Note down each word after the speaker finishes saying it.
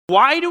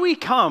Why do we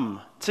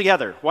come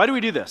together? Why do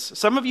we do this?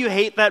 Some of you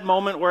hate that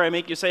moment where I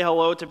make you say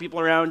hello to people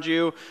around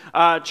you.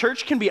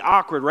 Church can be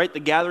awkward, right?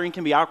 The gathering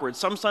can be awkward.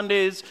 Some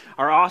Sundays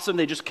are awesome.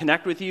 They just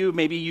connect with you.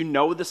 Maybe you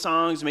know the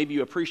songs. Maybe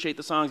you appreciate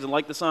the songs and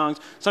like the songs.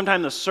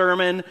 Sometimes the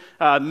sermon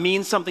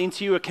means something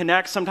to you. It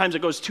connects. Sometimes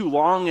it goes too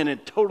long and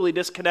it totally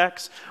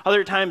disconnects.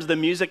 Other times the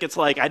music, it's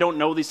like, I don't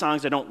know these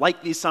songs. I don't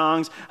like these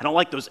songs. I don't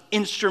like those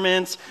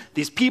instruments.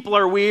 These people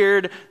are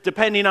weird.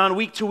 Depending on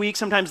week to week,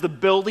 sometimes the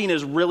building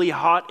is really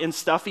hot and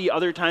stuffy.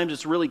 Other times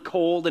it's really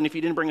cold, and if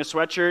you didn't bring a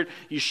sweatshirt,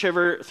 you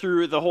shiver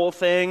through the whole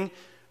thing,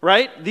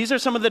 right? These are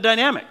some of the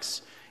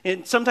dynamics.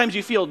 And sometimes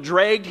you feel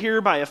dragged here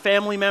by a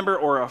family member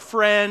or a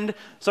friend.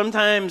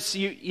 Sometimes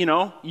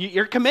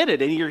you're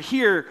committed and you're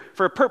here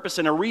for a purpose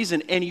and a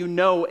reason, and you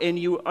know and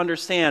you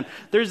understand.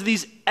 There's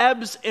these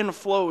ebbs and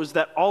flows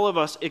that all of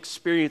us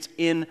experience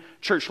in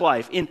church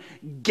life, in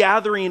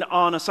gathering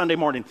on a Sunday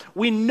morning.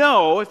 We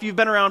know, if you've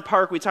been around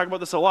Park, we talk about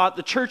this a lot,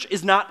 the church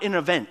is not an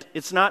event.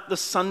 It's not the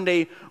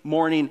Sunday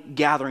morning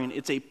gathering.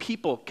 It's a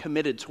people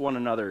committed to one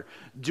another,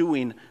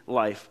 doing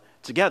life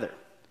together.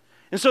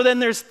 And so then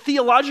there's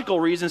theological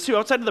reasons too,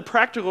 outside of the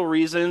practical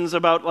reasons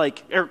about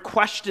or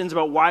questions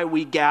about why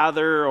we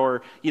gather,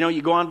 or,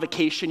 you go on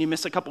vacation, you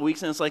miss a couple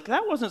weeks, and it's like,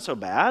 that wasn't so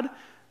bad.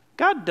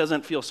 God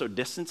doesn't feel so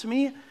distant to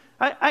me.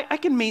 I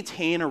can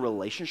maintain a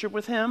relationship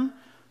with him.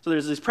 So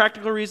there's these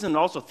practical reasons and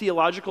also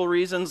theological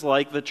reasons,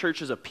 like the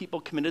church is a people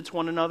committed to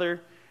one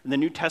another. In the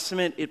New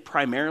Testament, it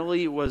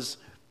primarily was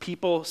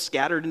people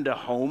scattered into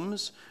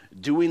homes,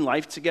 doing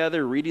life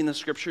together, reading the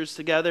scriptures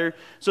together.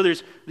 So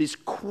there's these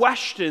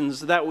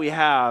questions that we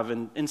have,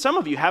 and some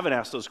of you haven't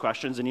asked those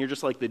questions, and you're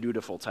just like the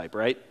dutiful type,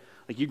 right?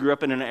 Like you grew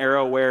up in an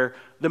era where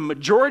the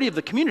majority of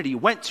the community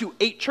went to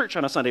church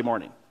on a Sunday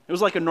morning. It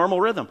was like a normal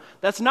rhythm.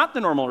 That's not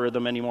the normal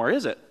rhythm anymore,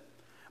 is it?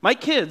 My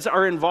kids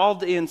are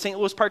involved in St.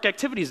 Louis Park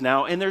activities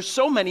now, and there's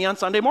so many on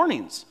Sunday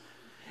mornings.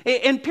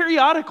 And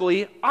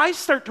periodically, I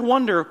start to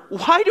wonder,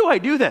 why do I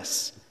do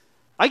this?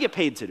 I get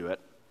paid to do it.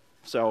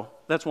 So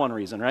that's one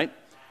reason, right?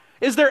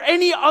 Is there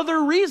any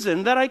other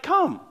reason that I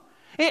come?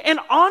 And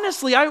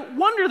honestly, I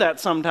wonder that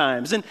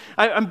sometimes. And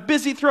I'm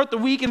busy throughout the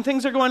week and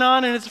things are going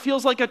on, and it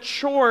feels like a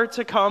chore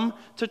to come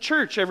to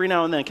church every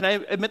now and then. Can I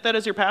admit that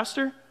as your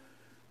pastor?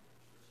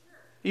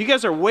 You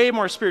guys are way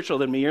more spiritual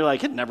than me. You're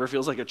like, it never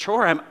feels like a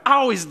chore. I'm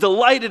always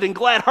delighted and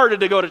glad-hearted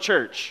to go to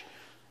church.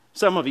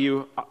 Some of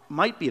you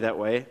might be that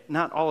way.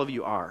 Not all of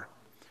you are.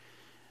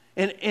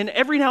 And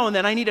every now and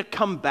then I need to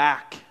come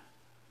back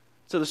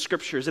to the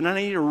scriptures, and I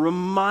need to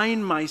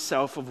remind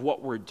myself of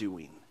what we're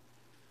doing.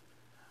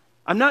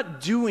 I'm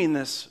not doing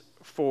this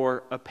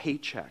for a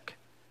paycheck.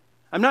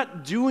 I'm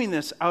not doing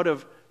this out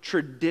of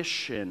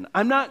tradition.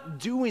 I'm not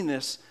doing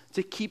this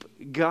to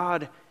keep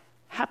God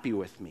happy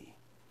with me.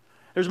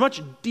 There's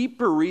much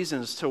deeper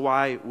reasons to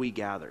why we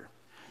gather.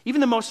 Even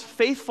the most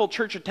faithful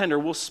church attender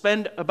will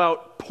spend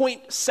about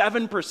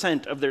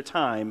 0.7% of their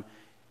time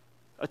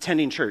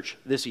attending church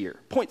this year.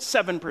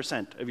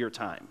 0.7% of your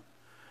time.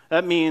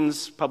 That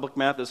means, public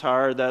math is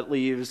hard, that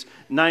leaves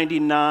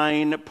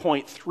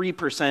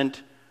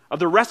 99.3% of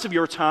the rest of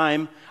your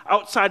time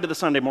outside of the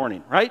Sunday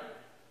morning, right?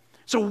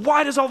 So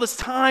why does all this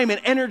time and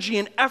energy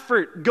and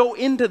effort go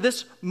into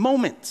this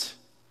moment?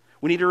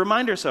 We need to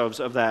remind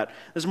ourselves of that.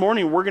 This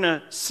morning, we're going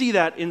to see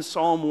that in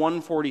Psalm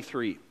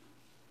 143.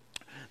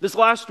 This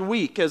last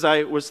week, as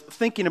I was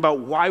thinking about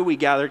why we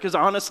gather, because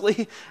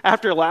honestly,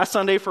 after last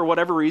Sunday, for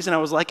whatever reason, I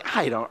was like,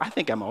 I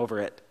think I'm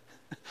over it.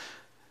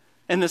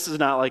 And this is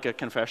not like a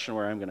confession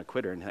where I'm going to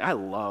quit or anything. I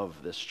love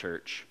this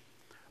church.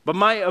 But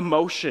my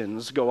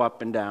emotions go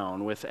up and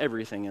down with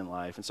everything in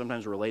life, and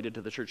sometimes related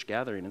to the church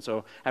gathering. And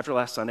so after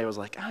last Sunday, I was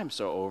like, I'm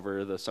so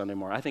over the Sunday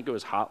morning. I think it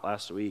was hot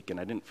last week, and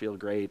I didn't feel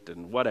great,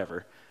 and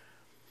whatever.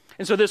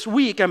 And so this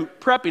week, I'm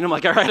prepping. I'm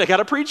like, all right, I got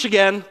to preach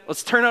again.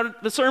 Let's turn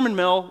out the sermon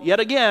mill yet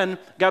again.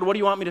 God, what do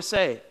you want me to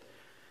say?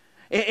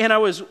 And I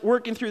was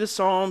working through the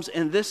Psalms,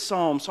 and this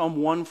Psalm, Psalm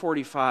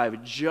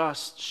 145,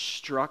 just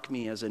struck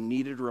me as a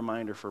needed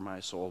reminder for my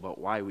soul about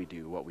why we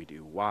do what we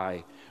do,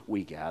 why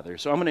we gather.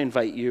 So I'm going to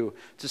invite you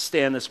to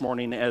stand this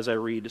morning as I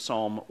read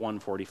Psalm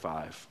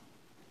 145.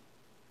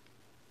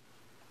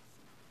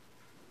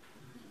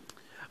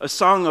 A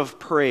song of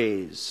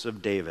praise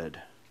of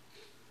David.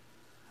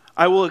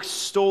 I will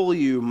extol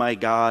you, my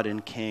God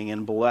and King,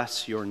 and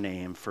bless your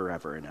name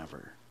forever and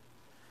ever.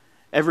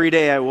 Every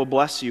day I will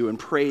bless you and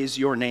praise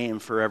your name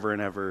forever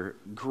and ever.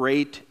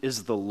 Great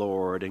is the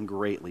Lord and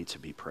greatly to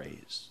be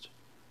praised,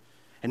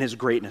 and his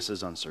greatness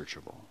is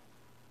unsearchable.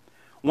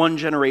 One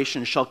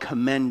generation shall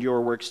commend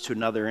your works to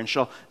another and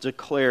shall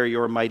declare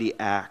your mighty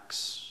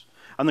acts.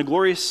 On the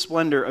glorious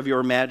splendor of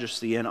your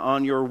majesty and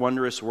on your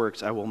wondrous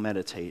works I will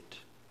meditate.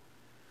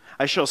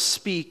 I shall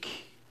speak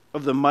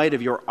of the might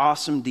of your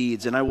awesome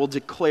deeds, and I will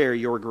declare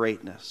your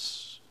greatness.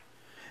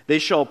 They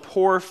shall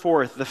pour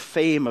forth the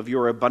fame of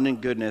your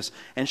abundant goodness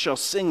and shall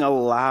sing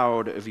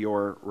aloud of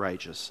your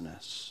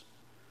righteousness.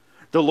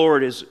 The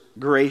Lord is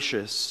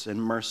gracious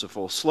and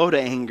merciful, slow to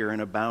anger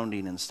and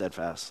abounding in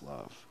steadfast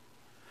love.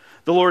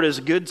 The Lord is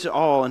good to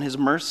all, and his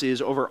mercy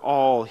is over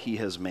all he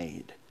has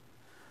made.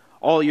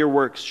 All your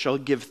works shall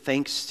give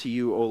thanks to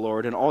you, O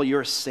Lord, and all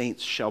your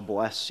saints shall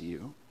bless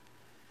you.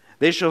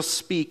 They shall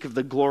speak of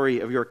the glory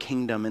of your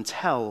kingdom and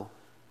tell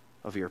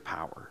of your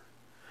power,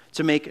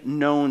 to make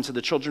known to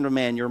the children of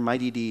man your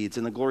mighty deeds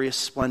and the glorious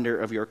splendor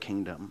of your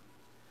kingdom.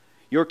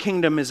 Your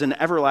kingdom is an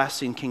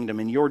everlasting kingdom,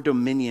 and your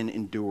dominion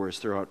endures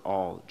throughout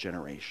all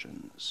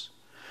generations.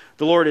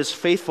 The Lord is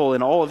faithful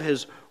in all of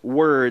his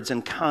words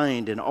and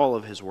kind in all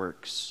of his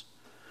works.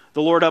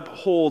 The Lord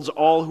upholds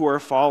all who are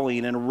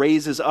falling and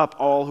raises up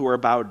all who are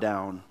bowed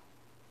down.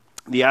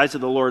 The eyes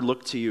of the Lord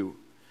look to you,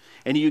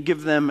 and you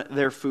give them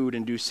their food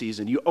in due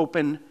season. You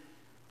open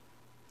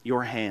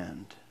your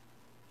hand.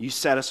 You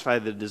satisfy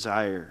the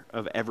desire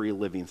of every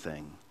living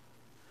thing.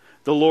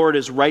 The Lord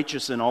is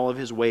righteous in all of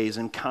his ways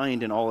and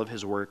kind in all of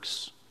his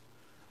works.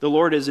 The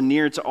Lord is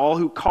near to all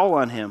who call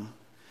on him,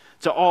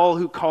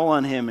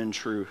 in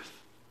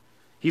truth.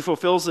 He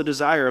fulfills the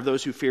desire of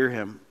those who fear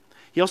him.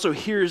 He also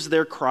hears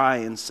their cry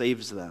and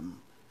saves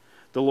them.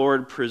 The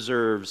Lord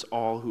preserves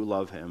all who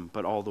love him,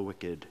 but all the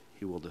wicked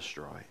he will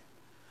destroy.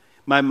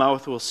 My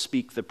mouth will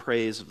speak the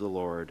praise of the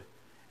Lord,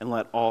 and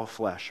let all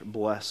flesh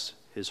bless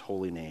his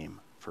holy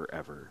name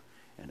forever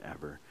and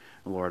ever.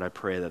 And Lord, I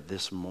pray that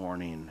this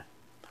morning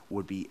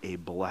would be a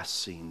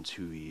blessing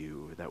to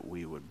you, that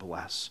we would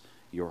bless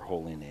your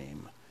holy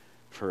name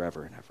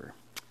forever and ever.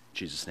 In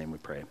Jesus' name we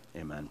pray.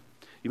 Amen.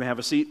 You may have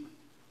a seat.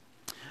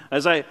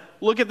 As I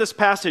look at this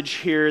passage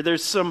here,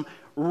 there's some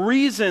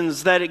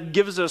reasons that it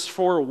gives us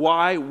for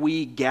why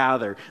we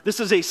gather.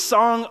 This is a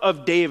song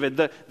of David,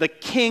 the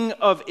king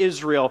of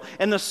Israel.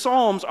 And the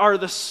Psalms are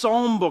the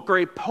psalm book or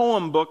a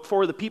poem book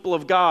for the people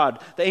of God,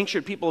 the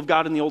ancient people of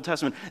God in the Old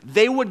Testament.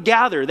 They would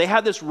gather. They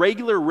had this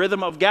regular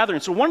rhythm of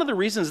gathering. So one of the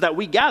reasons that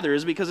we gather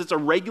is because it's a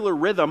regular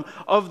rhythm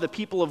of the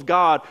people of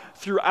God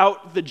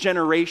throughout the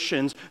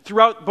generations,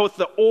 throughout both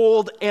the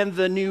Old and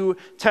the New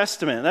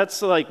Testament.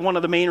 That's like one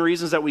of the main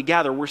reasons that we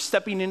gather. We're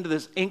stepping into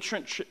this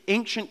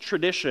ancient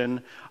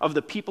tradition of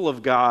the people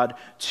of God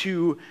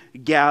to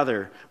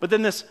gather. But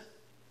then this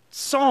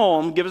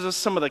psalm gives us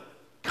some of the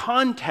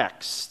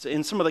context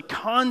and some of the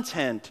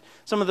content,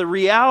 some of the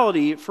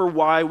reality for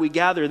why we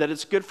gather, that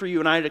it's good for you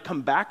and I to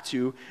come back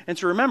to and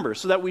to remember,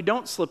 so that we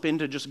don't slip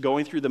into just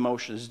going through the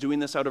motions, doing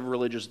this out of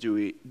religious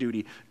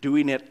duty,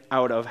 doing it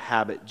out of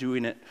habit,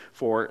 doing it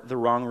for the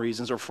wrong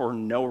reasons or for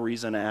no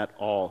reason at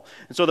all.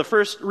 And so the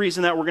first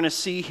reason that we're going to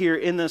see here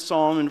in this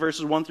psalm in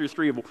verses 1 through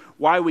 3 of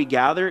why we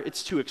gather,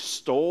 it's to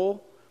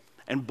extol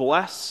and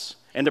bless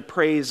and to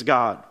praise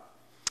God.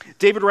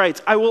 David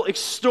writes, I will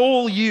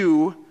extol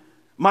you,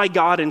 my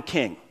God and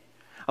King.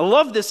 I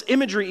love this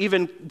imagery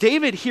even.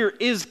 David here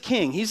is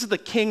king. He's the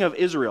king of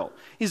Israel.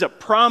 He's a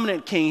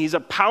prominent king. He's a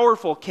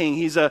powerful king.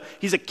 He's a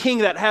king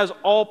that has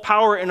all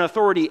power and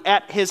authority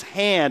at his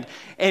hand.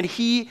 And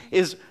he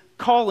is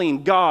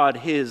calling God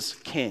his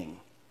king.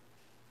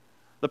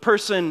 The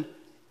person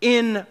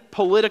in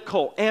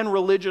political and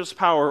religious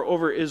power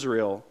over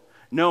Israel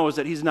knows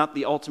that he's not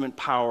the ultimate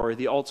power,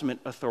 the ultimate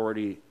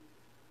authority.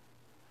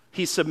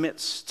 He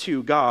submits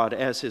to God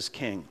as his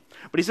king.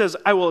 But he says,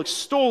 I will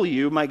extol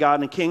you, my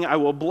God and King. I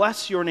will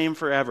bless your name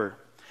forever.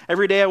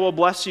 Every day I will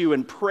bless you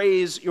and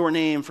praise your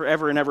name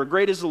forever and ever.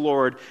 Great is the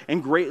Lord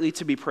and greatly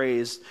to be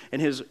praised,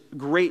 and his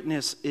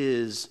greatness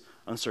is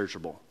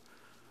unsearchable.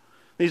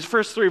 These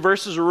first three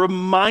verses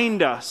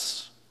remind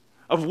us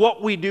of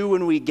what we do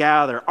when we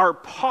gather, our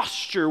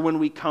posture when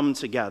we come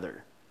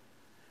together.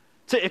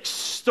 To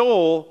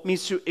extol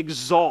means to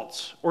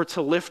exalt or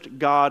to lift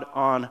God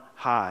on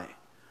high.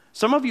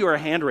 Some of you are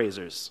hand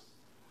raisers.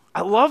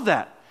 I love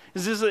that.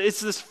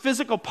 It's this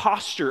physical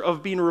posture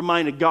of being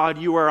reminded, God,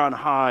 you are on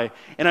high,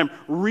 and I'm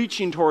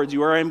reaching towards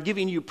you, or I'm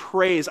giving you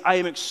praise. I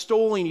am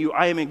extolling you.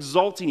 I am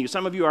exalting you.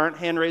 Some of you aren't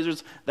hand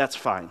raisers. That's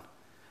fine.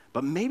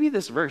 But maybe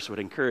this verse would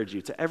encourage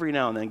you to every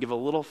now and then give a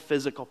little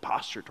physical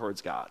posture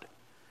towards God.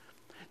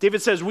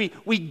 David says we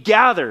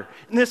gather.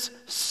 And this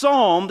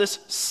psalm, this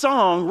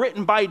song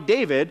written by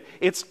David,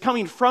 it's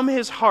coming from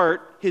his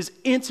heart, his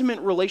intimate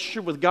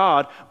relationship with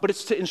God, but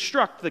it's to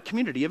instruct the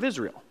community of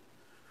Israel.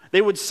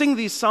 They would sing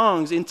these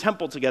songs in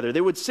temple together. They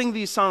would sing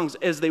these songs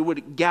as they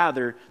would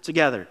gather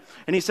together.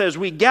 And he says,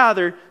 we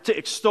gather to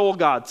extol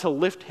God, to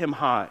lift him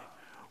high,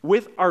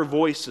 with our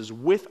voices,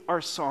 with our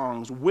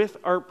songs, with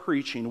our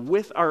preaching,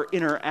 with our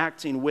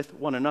interacting with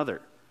one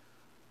another.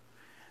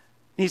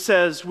 He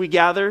says, we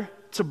gather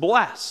to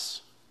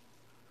bless.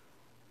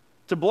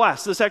 To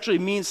bless. This actually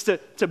means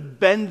to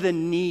bend the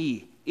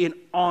knee in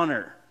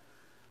honor.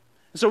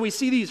 So we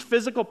see these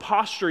physical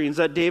posturings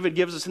that David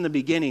gives us in the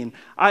beginning.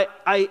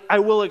 I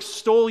will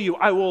extol you.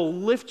 I will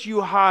lift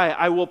you high.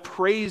 I will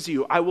praise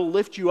you. I will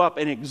lift you up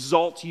and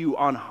exalt you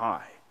on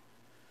high.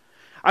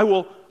 I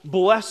will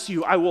bless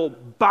you. I will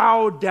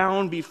bow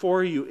down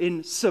before you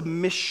in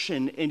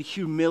submission and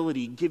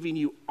humility, giving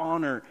you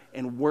honor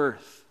and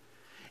worth.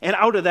 And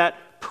out of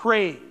that,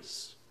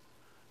 praise.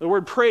 The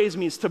word praise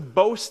means to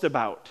boast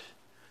about,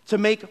 to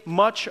make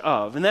much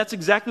of. And that's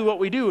exactly what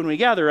we do when we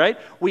gather, right?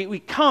 We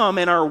come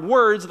and our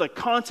words, the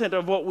content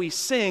of what we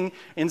sing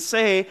and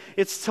say,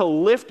 it's to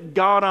lift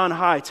God on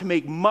high, to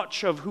make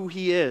much of who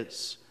he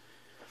is.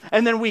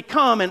 And then we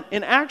come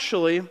and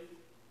actually,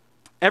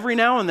 every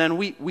now and then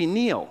we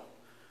kneel.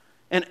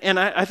 And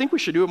I think we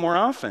should do it more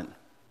often.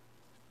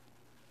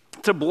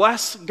 To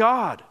bless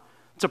God,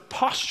 to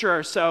posture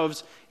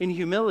ourselves in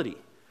humility.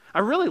 I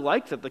really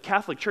like that the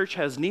Catholic Church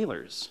has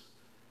kneelers.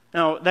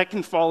 Now, that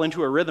can fall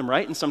into a rhythm,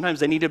 right? And sometimes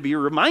they need to be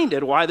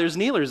reminded why there's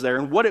kneelers there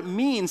and what it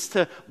means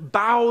to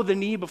bow the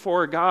knee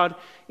before God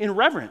in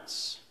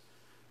reverence.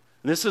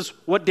 And this is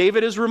what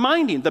David is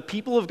reminding the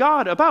people of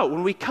God about.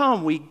 When we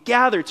come, we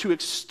gather to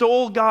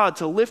extol God,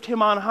 to lift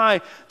him on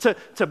high,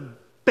 to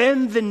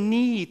bend the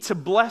knee, to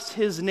bless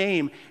his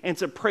name, and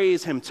to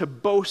praise him, to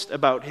boast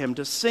about him,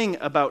 to sing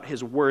about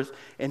his worth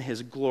and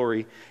his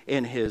glory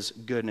and his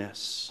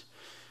goodness.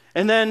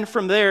 And then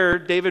from there,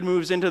 David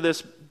moves into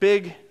this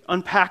big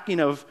unpacking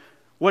of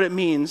what it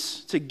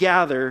means to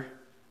gather.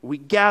 We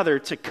gather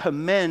to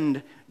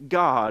commend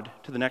God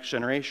to the next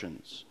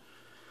generations.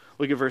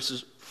 Look at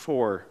verses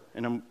 4,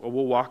 and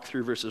we'll walk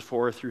through verses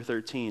 4 through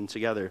 13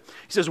 together.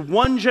 He says,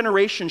 "One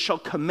generation shall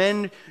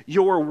commend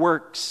your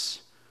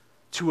works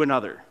to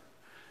another."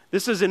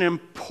 This is an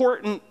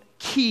important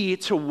key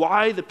to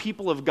why the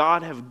people of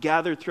God have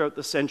gathered throughout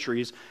the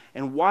centuries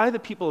and why the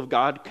people of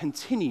God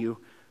continue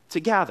to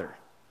gather.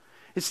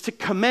 It's to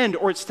commend,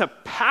 or it's to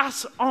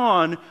pass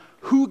on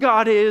who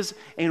God is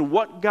and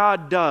what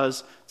God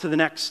does to the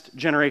next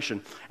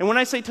generation. And when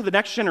I say to the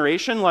next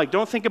generation, like,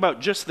 don't think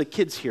about just the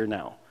kids here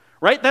now,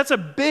 right? That's a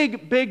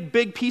big, big,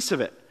 big piece of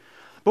it.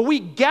 But we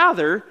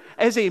gather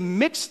as a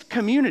mixed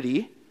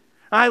community.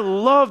 I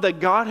love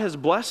that God has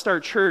blessed our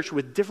church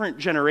with different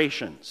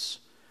generations.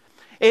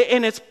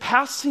 And it's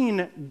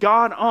passing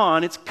God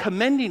on. It's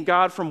commending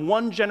God from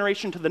one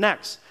generation to the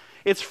next.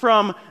 It's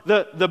from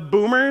the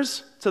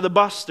boomers to the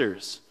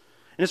busters.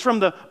 And it's from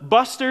the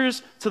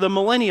busters to the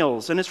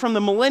millennials. And it's from the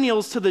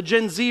millennials to the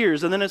Gen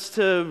Zers. And then it's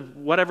to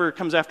whatever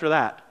comes after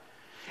that.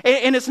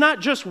 And it's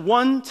not just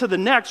one to the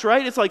next,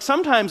 right? It's like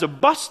sometimes a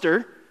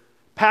buster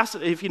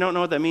if you don't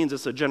know what that means,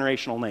 it's a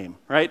generational name,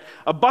 right?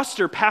 A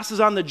buster passes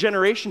on the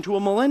generation to a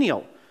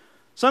millennial.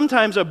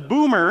 Sometimes a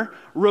boomer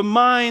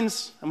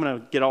reminds, I'm going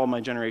to get all my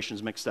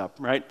generations mixed up,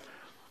 right?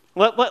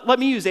 Let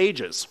me use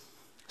ages.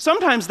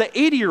 Sometimes the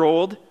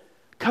 80-year-old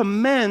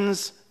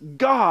commends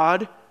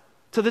God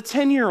to the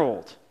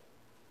 10-year-old.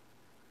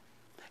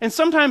 And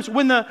sometimes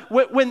when the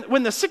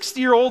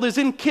 60-year-old is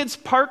in kids'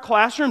 park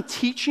classroom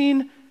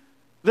teaching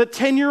the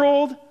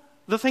 10-year-old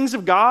the things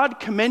of God,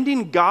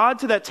 commending God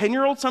to that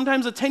 10-year-old,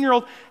 sometimes a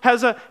 10-year-old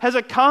has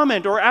a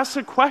comment or asks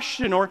a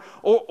question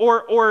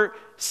or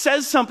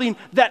says something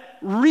that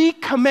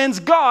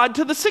recommends God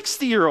to the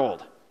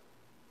 60-year-old.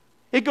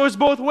 It goes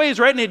both ways,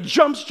 right? And it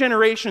jumps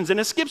generations and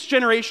it skips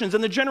generations,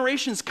 and the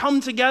generations come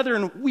together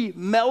and we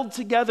meld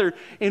together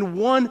in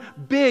one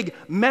big,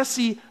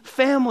 messy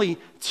family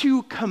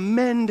to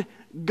commend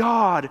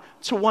God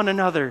to one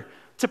another,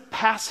 to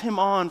pass him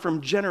on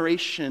from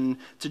generation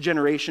to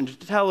generation, to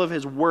tell of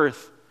his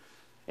worth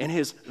and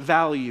his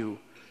value,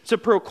 to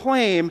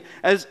proclaim,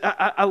 as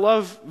I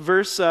love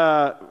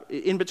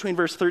in between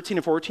verse 13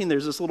 and 14,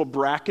 there's this little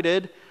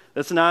bracketed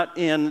that's not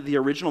in the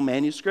original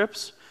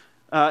manuscripts.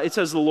 It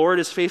says, "The Lord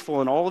is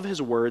faithful in all of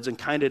his words and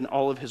kind in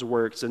all of his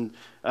works." And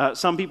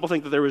some people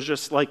think that there was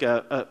just like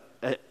a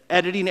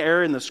editing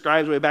error in the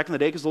scribes way back in the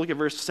day, because look at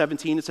verse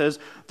 17. It says,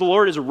 "The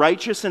Lord is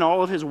righteous in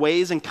all of his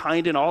ways and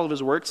kind in all of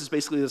his works." It's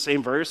basically the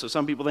same verse. So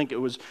some people think it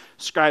was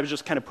scribes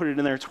just kind of put it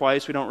in there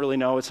twice. We don't really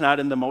know. It's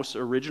not in the most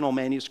original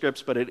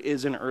manuscripts, but it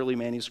is in early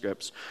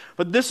manuscripts.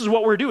 But this is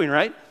what we're doing,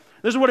 right?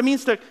 This is what it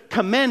means to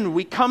commend.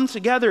 We come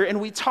together and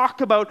we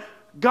talk about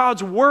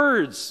God's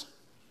words.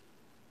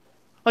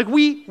 Like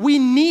we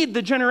need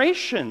the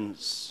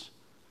generations.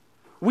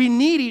 We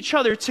need each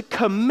other to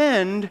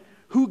commend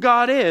who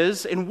God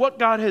is and what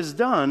God has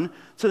done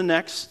to the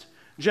next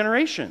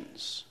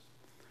generations.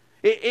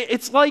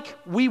 It's like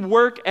we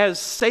work as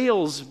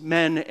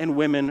salesmen and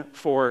women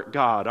for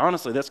God.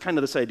 Honestly, that's kind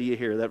of this idea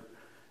here that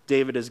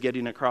David is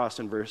getting across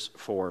in verse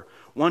 4.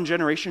 One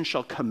generation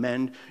shall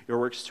commend your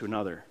works to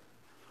another.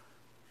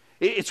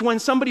 It's when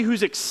somebody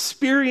who's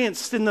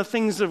experienced in the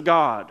things of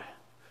God,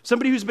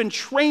 somebody who's been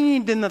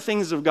trained in the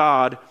things of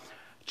God,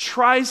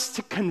 tries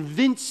to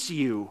convince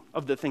you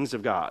of the things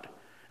of God.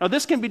 Now,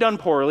 this can be done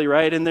poorly,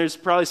 right? And there's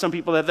probably some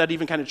people that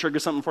even kind of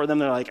triggers something for them.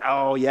 They're like,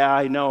 oh, yeah,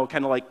 I know,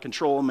 kind of like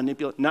control and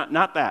manipulate.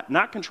 Not that,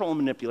 not control and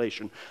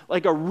manipulation.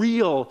 Like a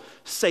real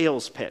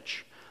sales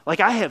pitch. Like,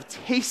 I have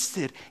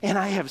tasted and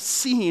I have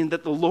seen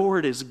that the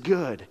Lord is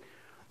good.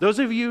 Those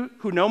of you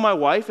who know my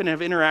wife and have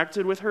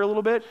interacted with her a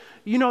little bit,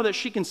 you know that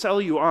she can sell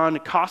you on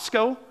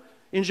Costco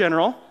in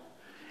general,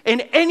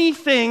 and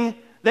anything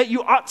that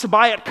you ought to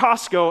buy at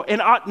Costco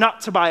and ought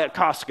not to buy at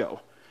Costco,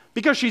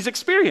 because she's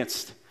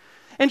experienced.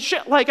 And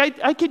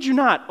I kid you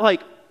not,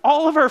 like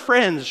all of our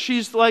friends,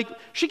 she's like,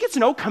 she gets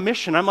no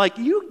commission. I'm like,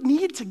 you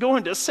need to go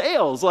into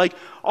sales. Like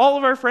all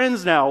of our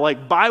friends now,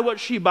 like buy what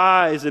she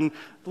buys and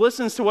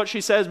listens to what she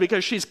says,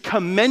 because she's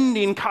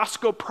commending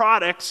Costco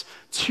products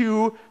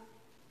to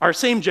our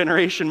same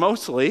generation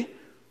mostly,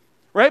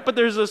 right? But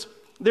there's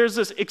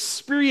this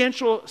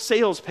experiential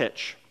sales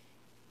pitch.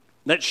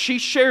 that she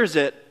shares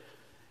it,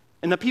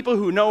 and the people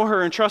who know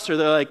her and trust her,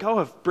 they're like, oh,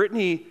 if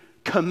Brittany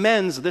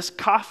commends this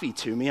coffee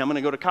to me, I'm going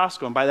to go to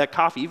Costco and buy that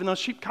coffee, even though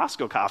it's cheap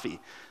Costco coffee.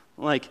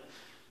 Like,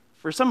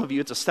 for some of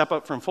you, it's a step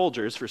up from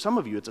Folgers. For some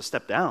of you, it's a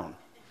step down.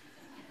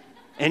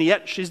 And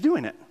yet, she's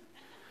doing it.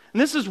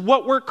 And this is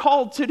what we're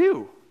called to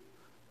do.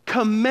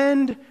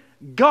 Commend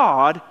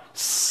God,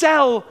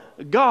 sell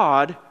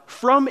God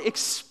from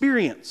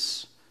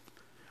experience.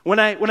 When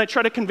I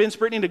try to convince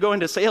Brittany to go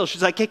into sales,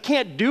 she's like, I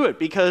can't do it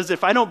because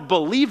if I don't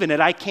believe in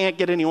it, I can't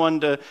get anyone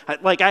to,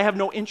 like, I have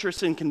no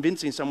interest in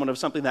convincing someone of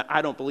something that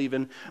I don't believe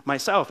in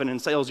myself. And in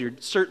sales, you're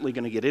certainly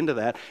going to get into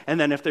that. And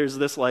then if there's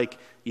this, like,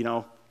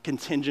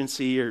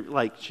 contingency or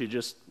like she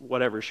just,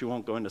 whatever, she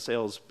won't go into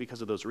sales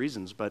because of those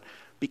reasons. But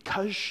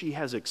because she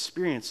has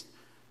experienced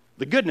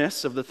the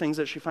goodness of the things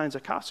that she finds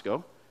at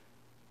Costco,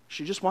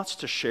 she just wants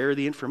to share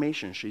the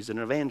information. She's an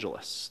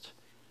evangelist.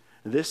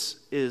 This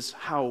is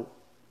how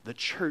the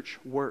church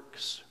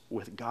works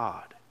with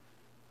God.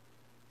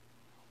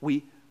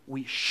 We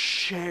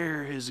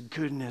share his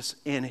goodness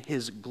and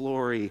his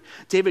glory.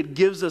 David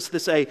gives us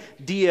this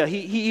idea.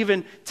 He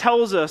even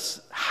tells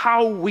us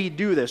how we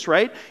do this,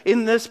 right?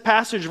 In this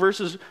passage,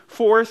 verses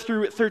 4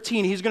 through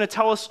 13, he's going to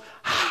tell us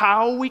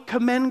how we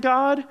commend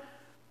God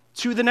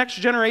to the next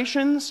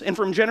generations and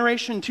from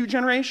generation to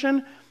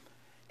generation,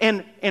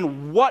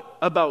 and what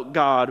about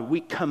God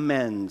we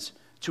commend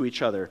to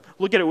each other.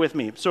 Look at it with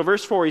me. So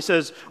verse 4, he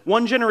says,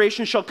 one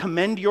generation shall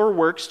commend your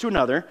works to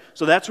another.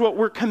 So that's what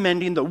we're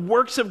commending, the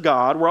works of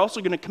God. We're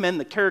also going to commend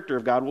the character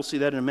of God. We'll see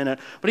that in a minute.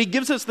 But he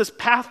gives us this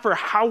path for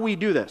how we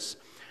do this.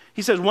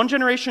 He says, one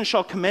generation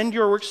shall commend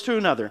your works to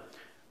another,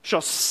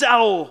 shall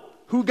sell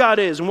who God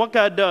is and what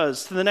God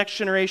does to the next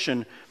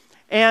generation,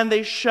 and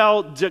they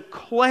shall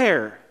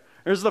declare.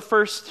 There's the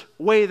first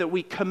way that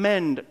we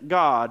commend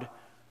God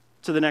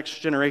to the next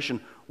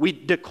generation. We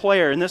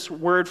declare, and this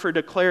word for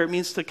declare, it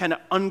means to kind of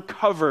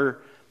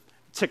uncover,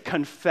 to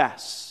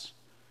confess.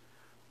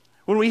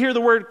 When we hear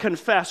the word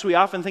confess, we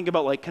often think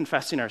about like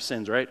confessing our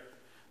sins, right?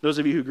 Those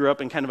of you who grew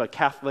up in kind of a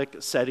Catholic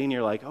setting,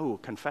 you're like, oh,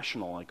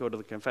 confessional. I go to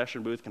the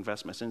confession booth,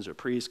 confess my sins to a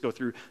priest, go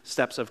through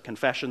steps of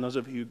confession. Those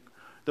of you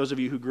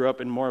who grew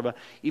up in more of an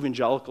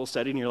evangelical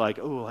setting, you're like,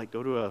 oh, like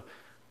go to a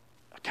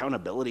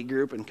accountability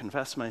group and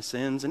confess my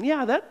sins. And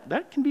yeah,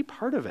 that can be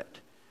part of it.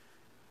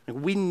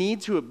 We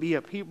need to be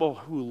a people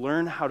who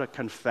learn how to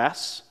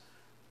confess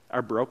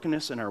our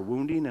brokenness and our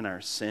wounding and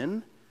our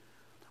sin.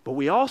 But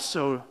we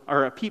also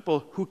are a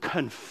people who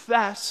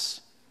confess.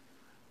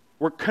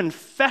 We're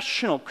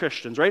confessional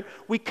Christians, right?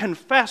 We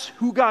confess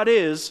who God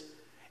is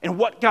and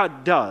what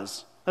God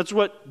does. That's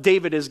what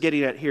David is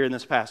getting at here in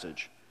this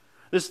passage.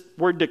 This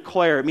word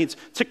declare, it means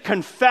to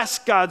confess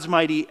God's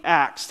mighty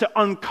acts, to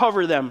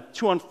uncover them,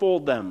 to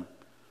unfold them.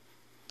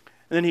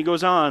 And then he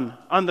goes on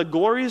the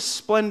glorious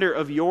splendor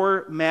of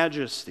your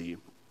majesty,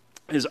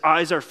 his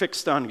eyes are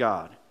fixed on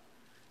God.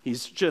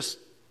 He's just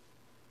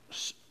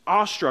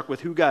awestruck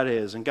with who God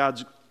is and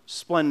God's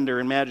splendor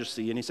and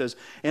majesty. And he says,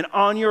 and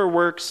on your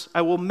works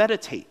I will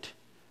meditate.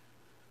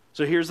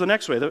 So here's the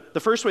next way. The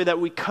first way that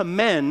we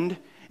commend,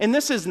 and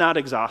this is not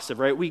exhaustive,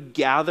 right? We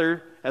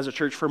gather as a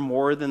church for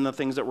more than the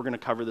things that we're going to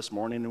cover this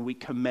morning, and we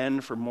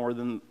commend for more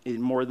than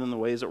the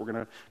ways that we're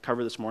going to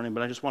cover this morning,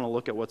 but I just want to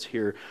look at what's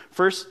here.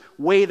 First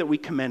way that we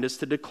commend is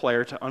to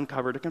declare, to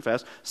uncover, to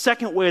confess.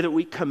 Second way that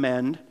we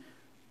commend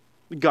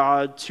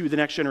God to the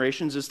next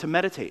generations is to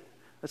meditate.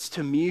 That's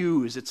to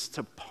muse, it's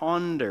to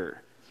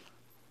ponder.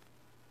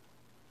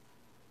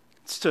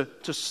 It's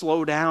to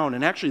slow down,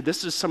 and actually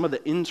this is some of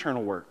the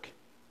internal work.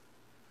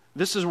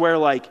 This is where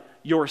like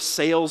your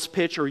sales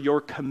pitch or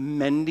your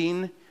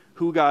commending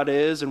who God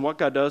is and what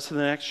God does to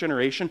the next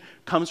generation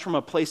comes from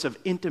a place of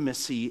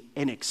intimacy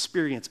and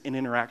experience and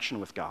interaction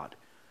with God.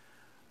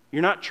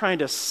 You're not trying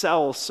to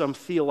sell some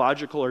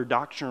theological or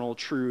doctrinal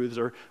truths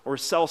or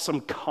sell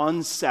some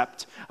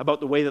concept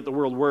about the way that the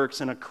world works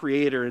and a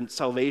creator and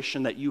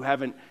salvation that you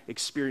haven't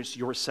experienced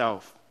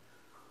yourself.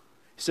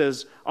 He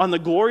says, on the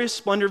glorious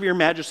splendor of your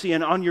majesty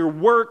and on your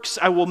works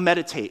I will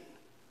meditate.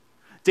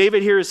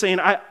 David here is saying,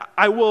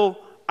 I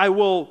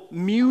will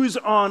muse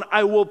on,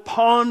 I will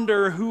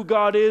ponder who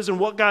God is and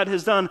what God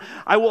has done.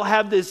 I will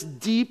have this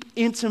deep,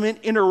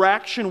 intimate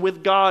interaction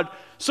with God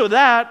so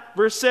that,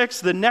 verse 6,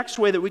 the next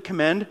way that we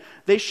commend,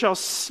 they shall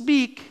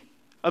speak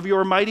of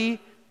your might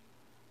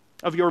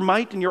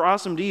and your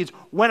awesome deeds.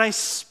 When I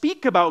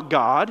speak about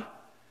God,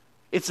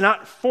 it's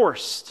not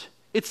forced.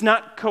 It's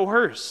not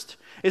coerced.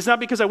 It's not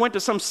because I went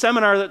to some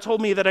seminar that told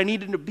me that I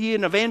needed to be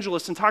an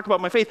evangelist and talk about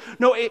my faith.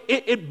 No,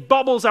 it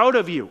bubbles out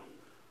of you.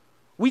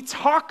 We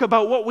talk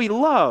about what we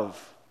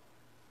love,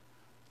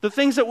 the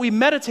things that we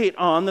meditate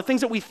on, the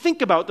things that we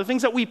think about, the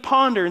things that we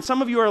ponder. And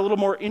some of you are a little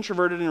more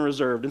introverted and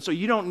reserved, and so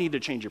you don't need to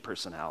change your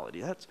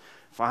personality. That's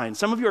fine.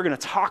 Some of you are going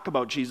to talk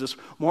about Jesus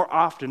more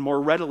often,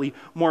 more readily,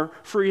 more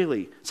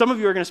freely. Some of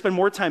you are going to spend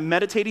more time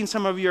meditating.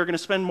 Some of you are going to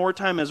spend more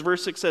time, as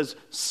verse 6 says,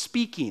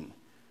 speaking.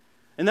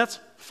 And that's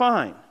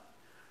fine.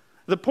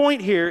 The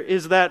point here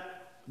is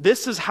that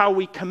this is how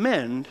we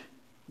commend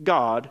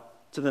God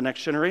to the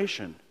next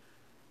generation.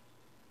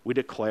 We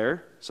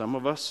declare. Some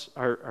of us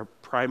are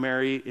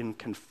primary in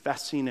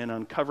confessing and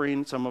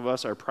uncovering. Some of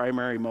us, our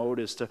primary mode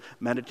is to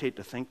meditate,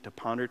 to think, to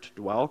ponder, to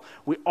dwell.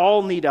 We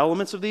all need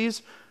elements of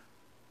these,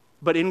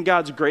 but in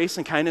God's grace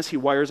and kindness, he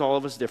wires all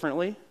of us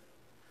differently.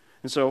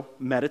 And so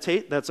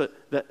meditate, that's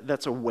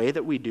a way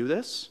that we do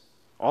this.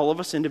 All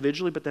of us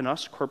individually, but then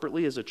us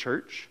corporately as a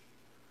church.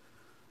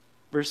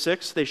 Verse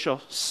 6, they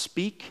shall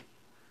speak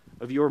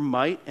of your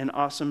might and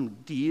awesome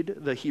deed.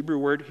 The Hebrew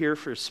word here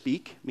for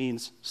speak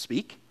means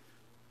speak.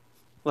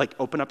 Like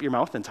open up your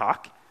mouth and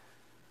talk.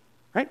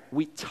 Right?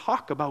 We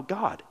talk about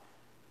God.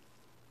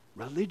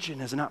 Religion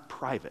is not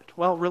private.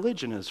 Well,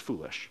 religion is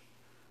foolish.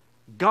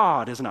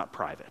 God is not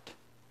private.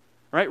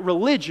 Right?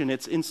 Religion,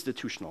 it's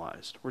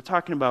institutionalized. We're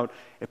talking about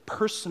a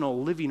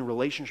personal living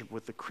relationship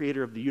with the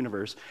creator of the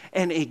universe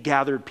and a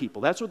gathered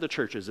people. That's what the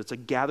church is. It's a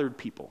gathered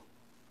people.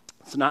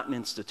 It's not an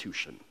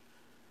institution.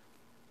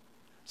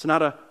 It's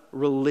not a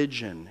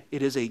religion.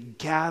 It is a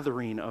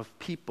gathering of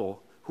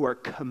people who are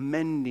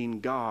commending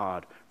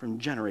God from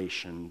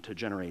generation to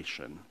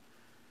generation.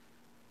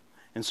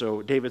 And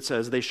so David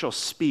says, they shall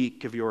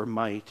speak of your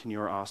might and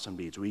your awesome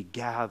deeds. We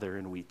gather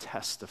and we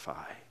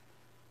testify.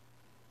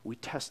 We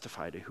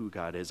testify to who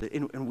God is.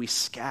 And we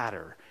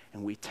scatter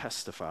and we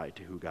testify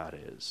to who God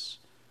is.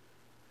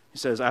 He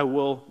says, I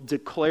will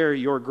declare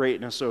your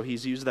greatness. So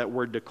he's used that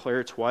word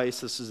declare twice.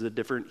 This is a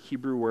different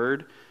Hebrew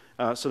word.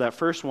 So that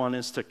first one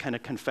is to kind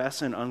of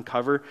confess and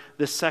uncover.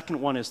 The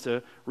second one is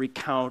to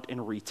recount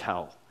and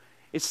retell.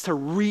 It's to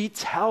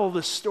retell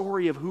the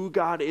story of who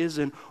God is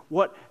and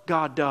what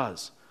God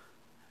does.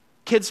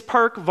 Kids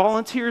Park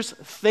volunteers,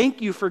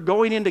 thank you for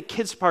going into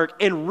Kids Park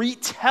and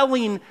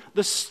retelling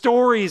the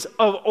stories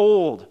of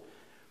old.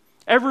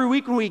 Every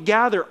week when we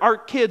gather, our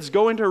kids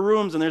go into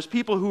rooms and there's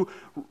people who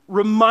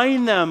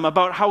remind them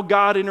about how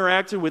God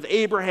interacted with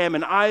Abraham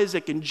and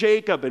Isaac and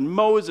Jacob and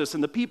Moses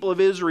and the people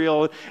of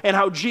Israel, and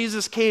how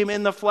Jesus came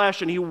in the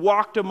flesh and he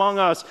walked among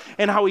us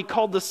and how he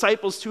called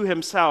disciples to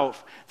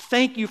himself.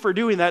 Thank you for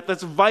doing that.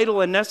 That's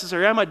vital and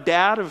necessary. I'm a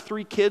dad of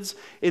 3 kids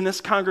in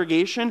this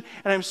congregation,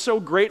 and I'm so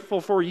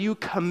grateful for you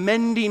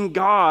commending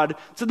God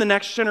to the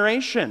next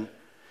generation.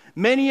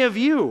 Many of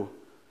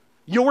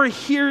you're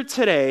here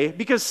today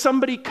because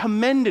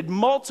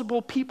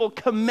multiple people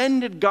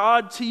commended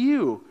God to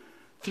you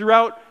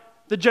throughout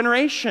the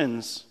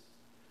generations.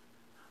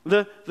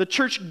 The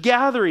church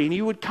gathering,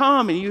 you would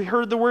come and you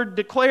heard the word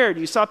declared.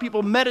 You saw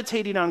people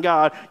meditating on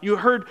God. You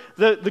heard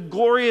the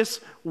glorious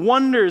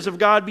wonders of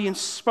God being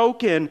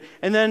spoken.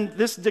 And then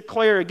this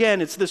declare,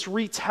 again, it's this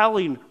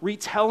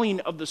retelling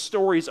of the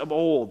stories of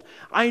old.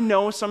 I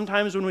know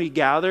sometimes when we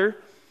gather,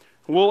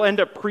 we'll end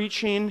up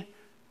preaching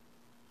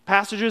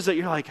passages that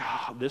you're like,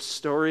 oh, this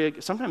story.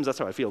 Sometimes that's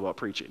how I feel about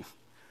preaching.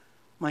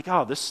 I'm like,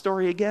 oh, this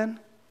story again?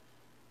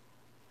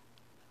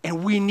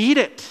 And we need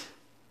it.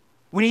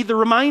 We need the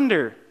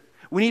reminder.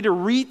 We need to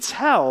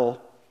retell,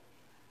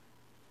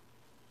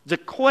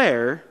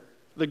 declare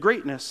the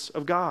greatness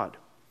of God.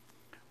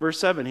 Verse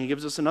 7, he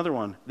gives us another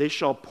one. They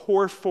shall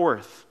pour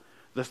forth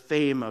the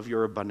fame of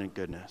your abundant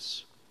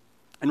goodness.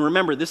 And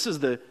remember, this is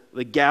the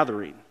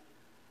gathering.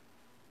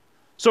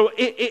 So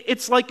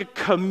it's like a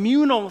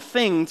communal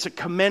thing to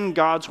commend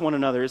God to one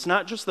another. It's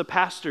not just the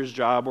pastor's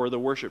job or the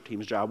worship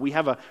team's job. We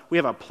have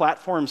a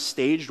platform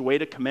staged way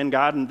to commend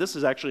God, and this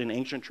is actually an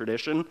ancient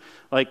tradition.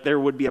 Like there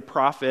would be a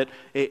prophet,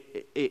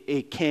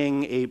 a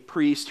king, a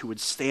priest who would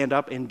stand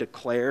up and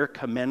declare,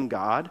 commend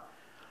God.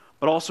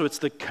 But also it's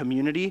the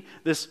community,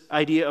 this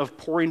idea of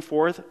pouring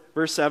forth.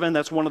 Verse 7,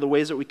 that's one of the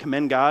ways that we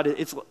commend God.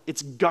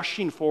 It's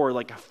gushing forward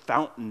like a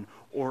fountain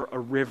or a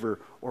river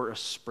or a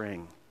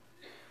spring.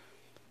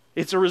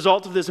 It's a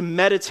result of this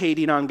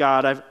meditating on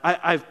God.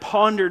 I've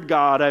pondered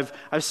God.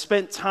 I've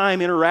spent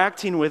time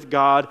interacting with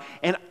God.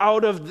 And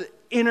out of the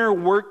inner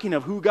working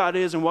of who God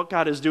is and what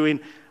God is doing,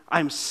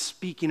 I'm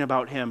speaking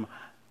about him.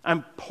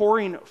 I'm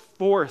pouring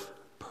forth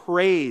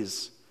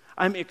praise.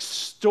 I'm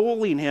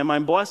extolling him.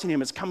 I'm blessing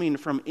him. It's coming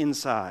from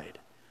inside.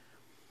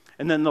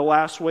 And then the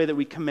last way that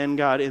we commend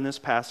God in this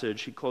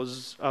passage, he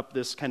closes up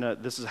this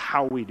is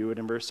how we do it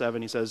in verse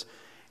 7. He says,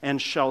 and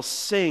shall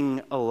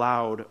sing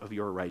aloud of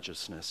your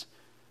righteousness.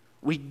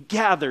 We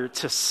gather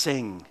to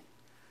sing.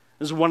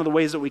 This is one of the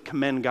ways that we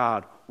commend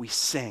God. We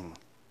sing.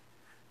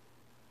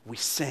 We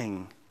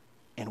sing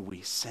and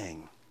we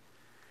sing.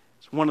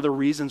 It's one of the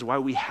reasons why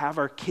we have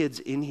our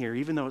kids in here,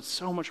 even though it's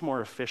so much more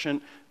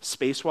efficient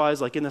space-wise.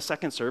 Like in the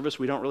second service,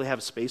 we don't really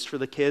have space for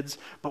the kids,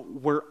 but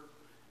we're,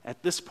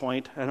 at this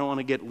point, I don't want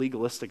to get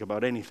legalistic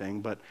about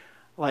anything, but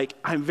like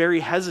I'm very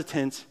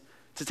hesitant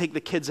to take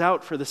the kids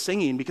out for the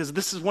singing because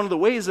this is one of the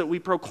ways that we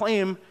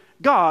proclaim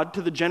God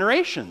to the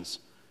generations.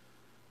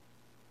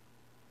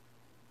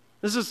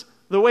 This is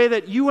the way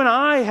that you and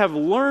I have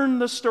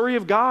learned the story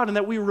of God and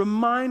that we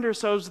remind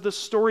ourselves of the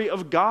story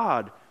of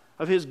God,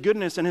 of his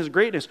goodness and his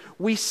greatness.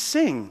 We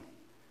sing.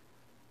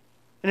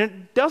 And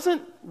it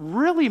doesn't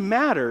really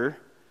matter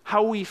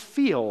how we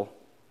feel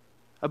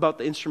about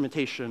the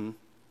instrumentation,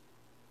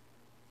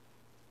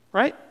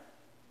 right?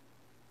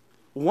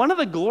 One of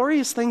the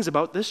glorious things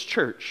about this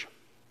church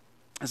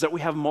is that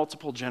we have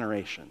multiple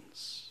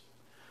generations.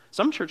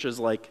 Some churches,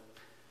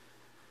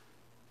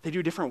 they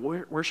do different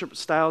worship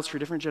styles for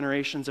different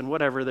generations and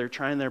whatever, they're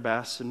trying their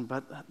best,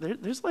 but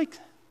there's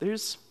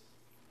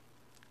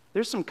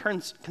some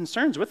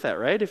concerns with that,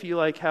 right? If you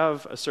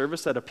have a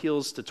service that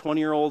appeals to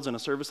 20-year-olds and a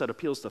service that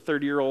appeals to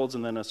 30-year-olds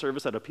and then a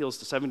service that appeals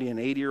to 70 and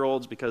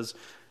 80-year-olds because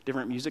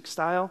different music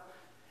style.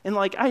 And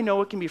I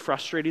know it can be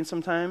frustrating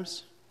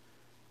sometimes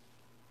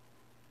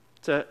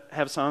to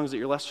have songs that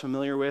you're less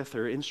familiar with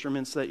or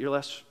instruments that you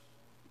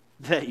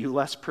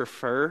less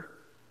prefer.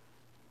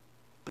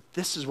 But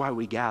this is why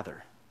we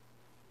gather.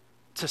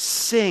 To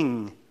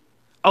sing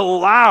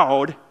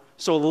aloud.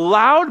 So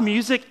loud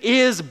music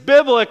is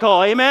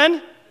biblical.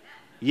 Amen?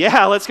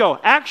 Yeah, let's go.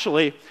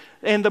 Actually,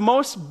 and the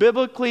most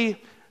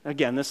biblically,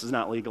 again, this is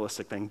not a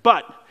legalistic thing,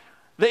 but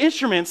the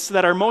instruments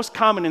that are most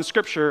common in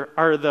Scripture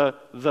are the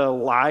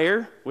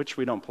lyre, which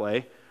we don't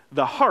play,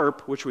 the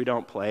harp, which we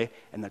don't play,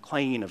 and the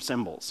clanging of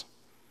cymbals.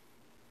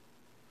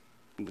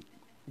 The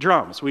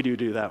drums, we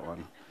do that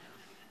one.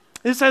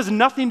 This has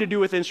nothing to do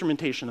with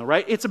instrumentation, though,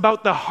 right? It's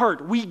about the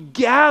heart. We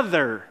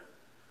gather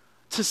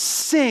to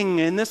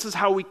sing, and this is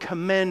how we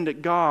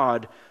commend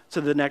God to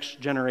the next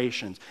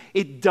generations.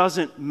 It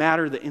doesn't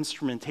matter the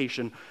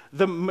instrumentation.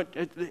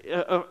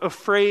 A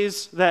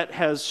phrase that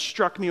has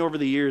struck me over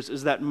the years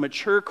is that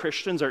mature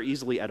Christians are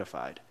easily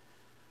edified.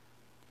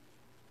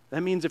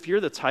 That means if you're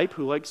the type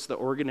who likes the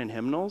organ and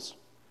hymnals,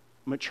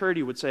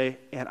 maturity would say,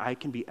 and I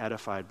can be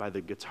edified by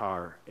the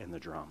guitar and the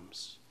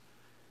drums.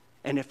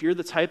 And if you're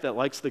the type that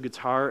likes the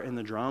guitar and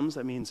the drums,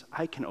 that means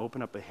I can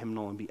open up a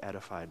hymnal and be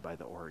edified by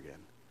the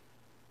organ.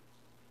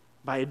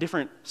 By a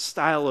different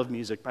style of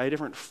music, by a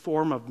different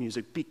form of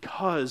music,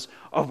 because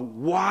of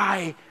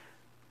why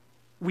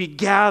we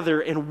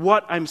gather and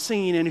what I'm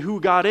singing and who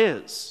God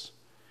is.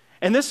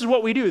 And this is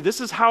what we do.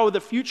 This is how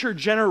the future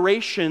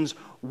generations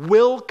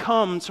will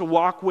come to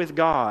walk with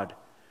God.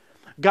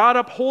 God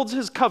upholds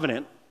his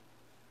covenant,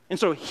 and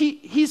so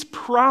he's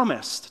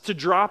promised to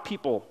draw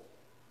people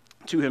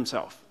to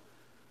himself.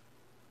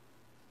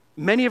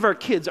 Many of our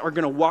kids are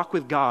going to walk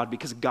with God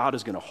because God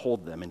is going to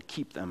hold them and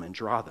keep them and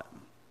draw them.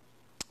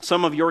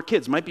 Some of your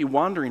kids might be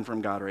wandering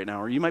from God right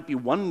now, or you might be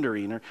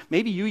wondering, or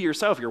maybe you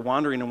yourself, you're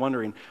wandering and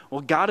wondering, well,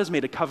 God has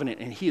made a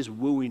covenant, and he is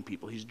wooing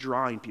people. He's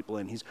drawing people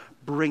in. He's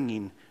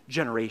bringing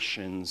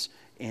generations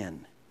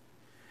in.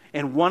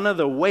 And one of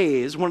the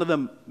ways, one of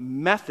the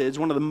methods,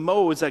 one of the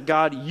modes that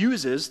God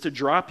uses to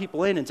draw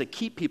people in and to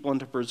keep people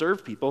and to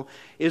preserve people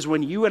is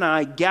when you and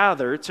I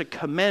gather to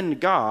commend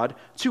God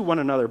to one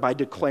another by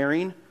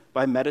declaring,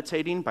 by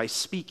meditating, by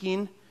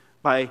speaking,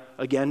 by,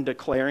 again,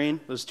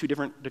 declaring. Those two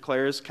different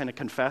declares, kind of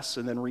confess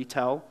and then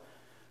retell.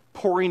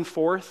 Pouring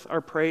forth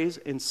our praise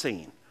and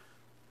singing.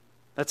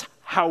 That's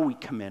how we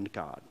commend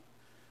God.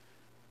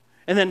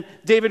 And then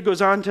David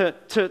goes on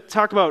to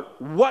talk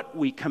about what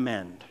we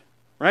commend,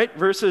 right?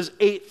 Verses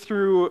 8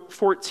 through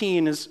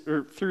 13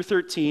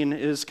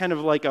 is kind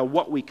of like a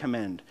what we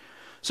commend.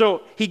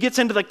 So he gets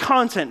into the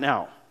content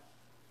now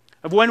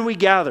of when we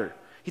gather.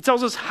 He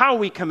tells us how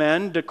we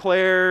commend,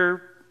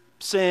 declare,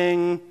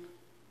 sing,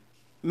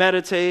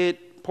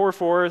 meditate, pour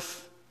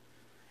forth,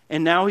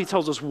 and now he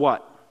tells us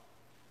what?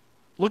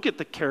 Look at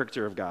the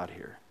character of God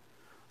here.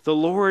 The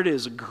Lord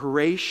is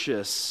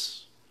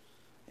gracious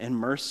and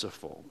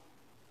merciful,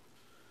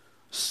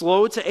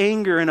 slow to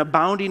anger and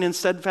abounding in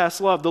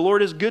steadfast love. The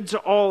Lord is good to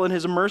all, and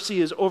his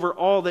mercy is over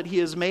all that he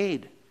has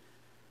made.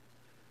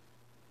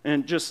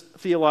 And just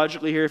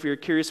theologically here, if you're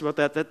curious about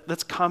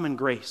that's common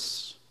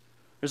grace.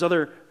 There's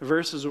other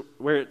verses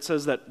where it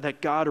says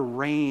that God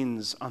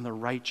reigns on the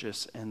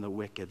righteous and the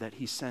wicked, that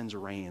he sends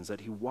rains,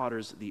 that he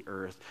waters the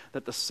earth,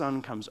 that the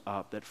sun comes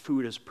up, that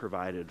food is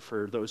provided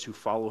for those who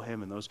follow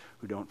him and those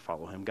who don't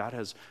follow him. God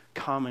has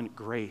common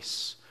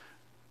grace,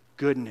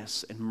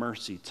 goodness, and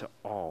mercy to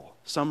all.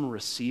 Some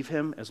receive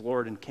him as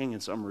Lord and King,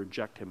 and some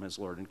reject him as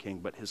Lord and King,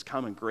 but his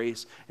common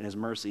grace and his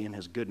mercy and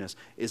his goodness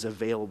is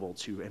available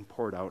to and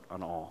poured out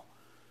on all.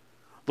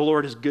 The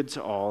Lord is good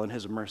to all, and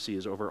his mercy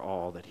is over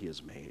all that he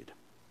has made.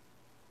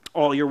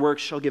 All your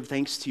works shall give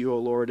thanks to you, O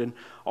Lord, and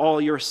all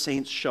your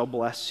saints shall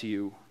bless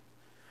you.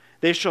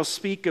 They shall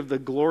speak of the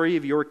glory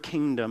of your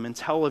kingdom and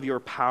tell of your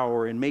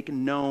power and make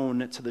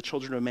known to the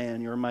children of man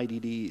your mighty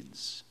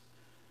deeds.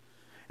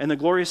 And the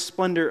glorious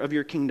splendor of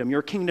your kingdom.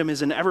 Your kingdom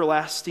is an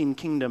everlasting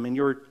kingdom, and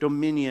your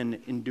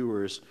dominion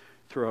endures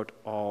throughout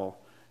all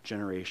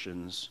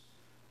generations.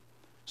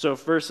 So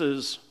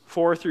verses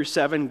 4 through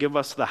 7 give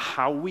us the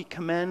how we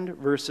commend.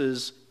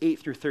 Verses 8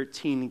 through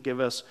 13 give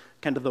us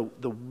kind of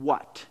the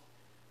what.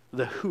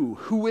 The who.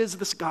 Who is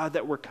this God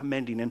that we're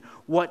commending, and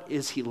what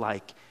is he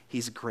like?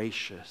 He's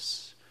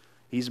gracious.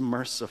 He's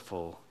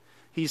merciful.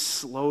 He's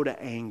slow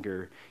to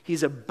anger.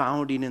 He's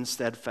abounding in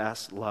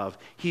steadfast love.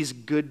 He's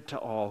good to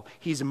all.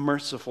 He's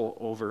merciful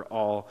over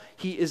all.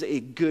 He is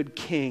a good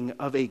king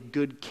of a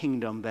good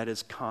kingdom that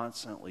is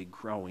constantly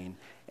growing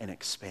and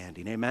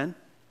expanding. Amen?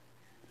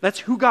 That's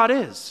who God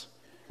is.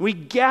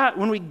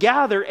 When we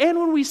gather and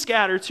when we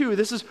scatter too,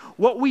 this is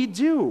what we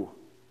do.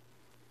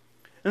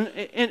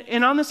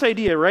 And on this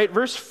idea, right,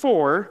 verse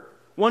 4,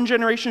 One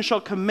generation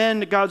shall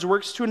commend God's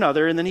works to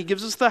another, and then he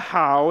gives us the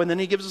how, and then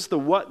he gives us the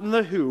what and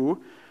the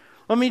who.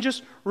 Let me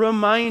just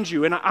remind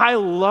you, and I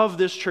love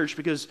this church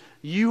because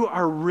you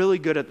are really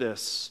good at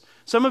this.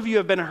 Some of you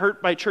have been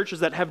hurt by churches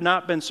that have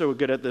not been so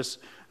good at this,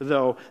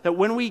 though, that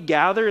when we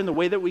gather in the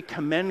way that we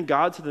commend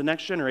God to the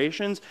next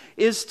generations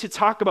is to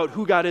talk about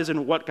who God is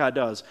and what God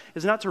does.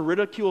 It's not to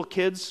ridicule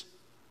kids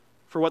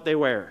for what they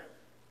wear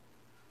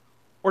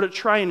or to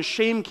try and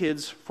shame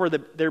kids for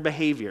their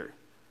behavior.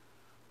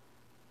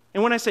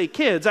 And when I say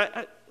kids,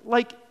 I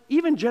like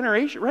even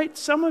generation, right?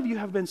 Some of you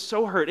have been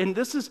so hurt, and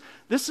this is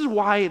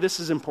why this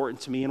is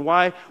important to me and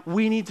why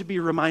we need to be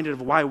reminded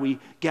of why we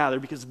gather,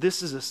 because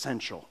this is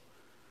essential.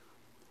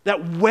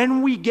 That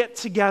when we get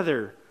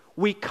together,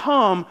 we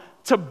come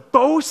to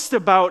boast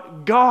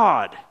about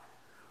God.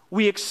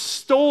 We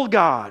extol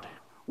God.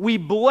 We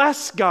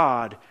bless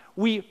God.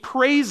 We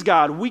praise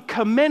God. We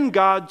commend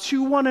God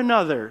to one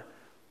another.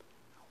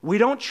 We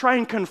don't try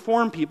and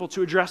conform people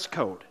to a dress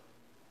code.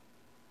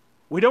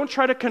 We don't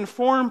try to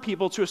conform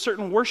people to a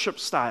certain worship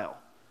style.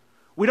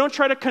 We don't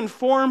try to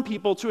conform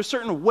people to a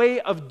certain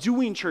way of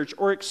doing church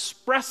or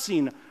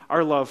expressing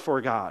our love for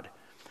God.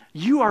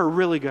 You are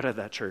really good at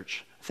that,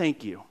 church.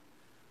 Thank you.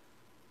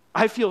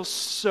 I feel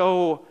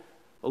so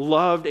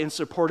loved and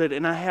supported,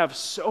 and I have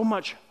so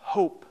much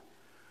hope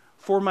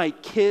for my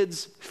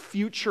kids'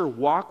 future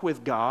walk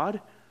with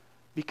God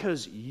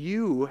because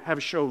you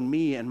have shown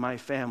me and my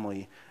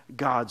family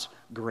God's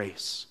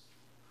grace.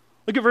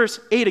 Look at verse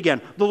 8 again.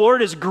 The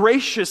Lord is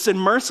gracious and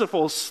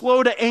merciful,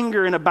 slow to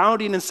anger and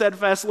abounding in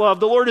steadfast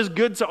love. The Lord is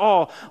good to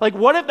all. Like,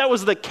 what if that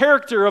was the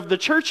character of the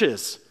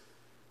churches?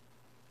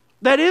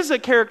 That is a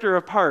character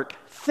of Park.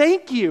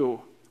 Thank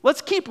you.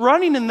 Let's keep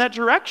running in that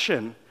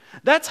direction.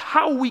 That's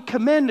how we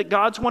commend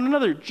God to one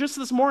another. Just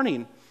this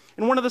morning,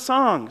 in one of the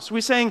songs,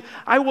 we sang,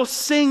 I will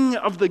sing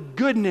of the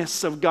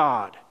goodness of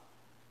God.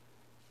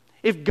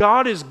 If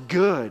God is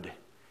good,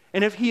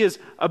 and if he is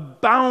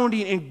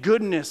abounding in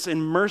goodness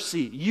and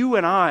mercy, you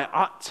and I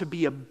ought to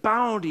be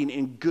abounding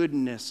in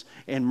goodness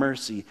and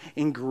mercy,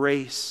 in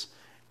grace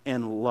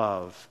and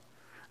love.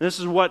 And this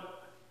is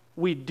what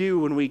we do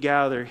when we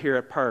gather here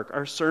at Park.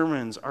 Our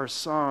sermons, our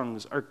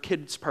songs, our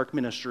kids' park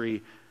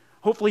ministry,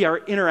 hopefully our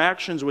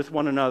interactions with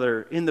one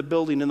another in the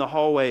building, in the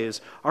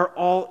hallways, are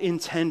all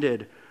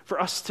intended for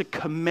us to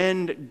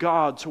commend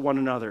God to one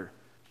another,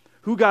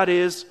 who God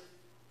is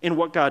and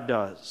what God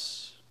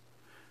does.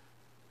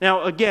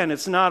 Now, again,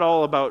 it's not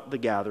all about the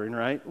gathering,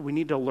 right? We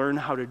need to learn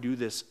how to do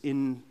this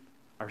in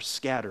our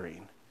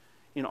scattering,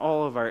 in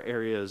all of our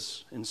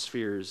areas and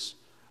spheres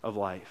of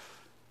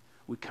life.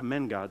 We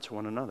commend God to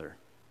one another.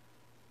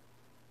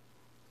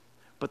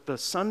 But the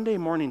Sunday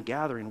morning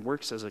gathering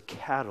works as a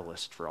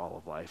catalyst for all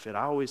of life. It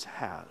always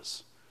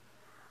has.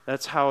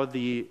 That's how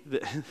you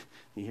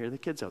hear the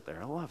kids out there.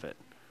 I love it.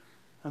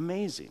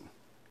 Amazing.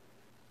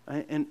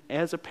 And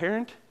as a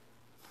parent,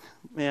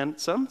 man,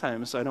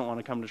 sometimes I don't want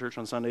to come to church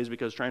on Sundays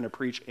because trying to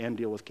preach and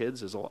deal with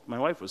kids is a lot. My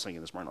wife was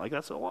singing this morning, like,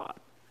 that's a lot.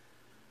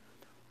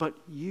 But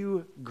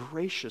you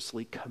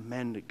graciously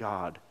commend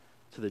God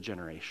to the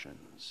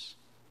generations.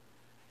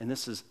 And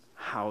this is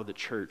how the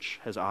church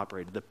has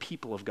operated. The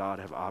people of God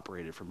have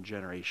operated from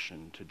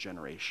generation to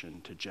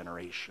generation to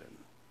generation.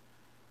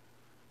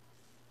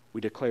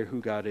 We declare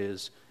who God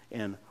is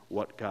and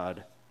what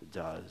God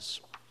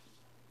does.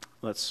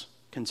 Let's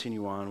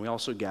continue on. We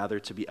also gather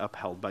to be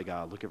upheld by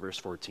God. Look at verse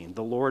 14.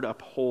 The Lord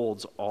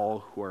upholds all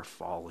who are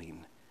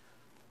falling.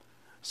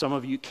 Some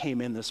of you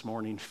came in this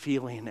morning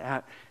feeling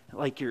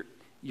like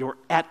you're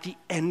at the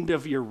end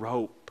of your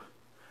rope.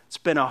 It's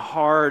been a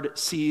hard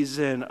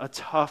season, a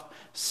tough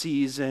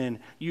season.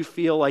 You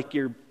feel like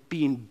you're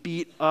being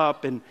beat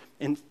up and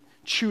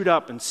chewed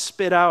up and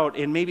spit out,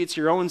 and maybe it's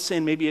your own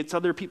sin, maybe it's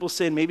other people's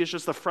sin, maybe it's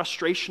just the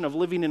frustration of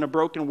living in a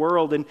broken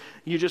world, and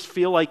you just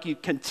feel like you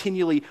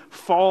continually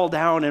fall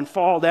down and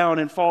fall down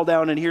and fall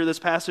down. And here this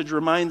passage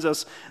reminds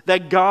us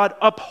that God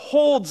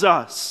upholds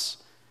us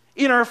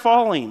in our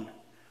falling.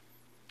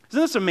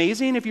 Isn't this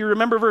amazing? If you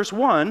remember verse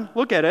 1,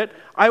 look at it.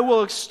 I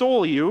will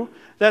extol you.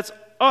 That's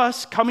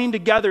us coming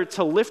together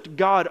to lift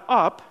God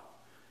up.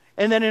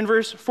 And then in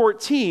verse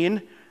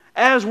 14,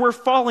 as we're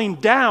falling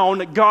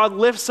down, God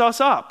lifts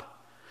us up.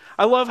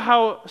 I love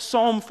how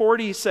Psalm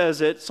 40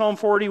 says it. Psalm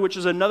 40, which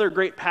is another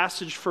great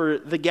passage for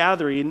the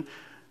gathering.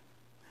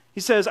 He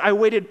says, I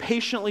waited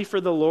patiently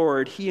for the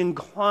Lord. He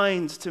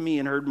inclined to me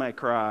and heard my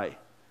cry.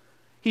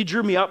 He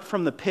drew me up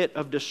from the pit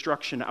of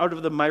destruction, out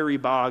of the miry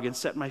bog, and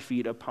set my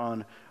feet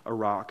upon a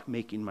rock,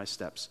 making my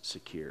steps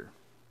secure.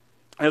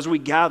 As we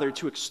gather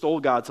to extol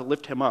God, to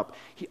lift him up,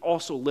 he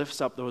also lifts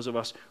up those of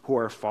us who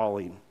are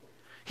falling.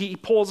 He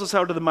pulls us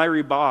out of the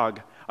miry bog,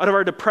 out of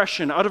our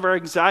depression, out of our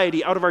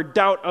anxiety, out of our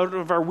doubt, out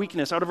of our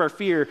weakness, out of our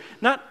fear.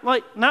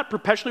 Not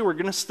perpetually, we're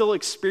going to still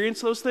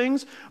experience those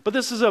things, but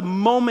this is a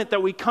moment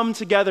that we come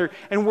together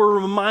and we're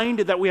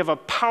reminded that we have a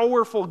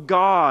powerful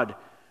God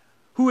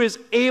who is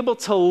able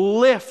to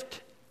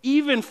lift,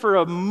 even for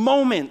a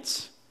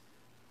moment,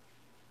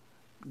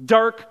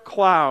 dark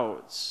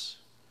clouds.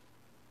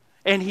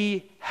 And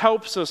he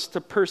helps us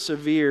to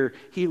persevere.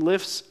 He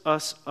lifts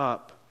us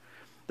up.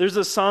 There's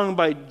a song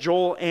by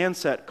Joel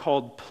Ansett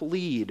called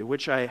Plead,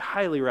 which I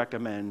highly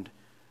recommend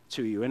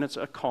to you, and it's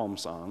a calm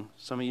song.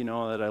 Some of you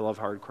know that I love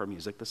hardcore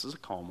music. This is a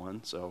calm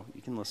one, so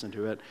you can listen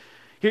to it.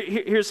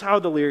 Here's how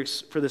the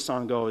lyrics for this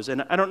song goes,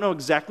 and I don't know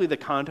exactly the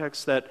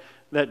context that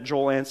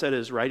Joel Ansett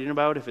is writing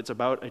about, if it's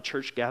about a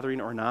church gathering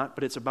or not,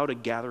 but it's about a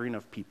gathering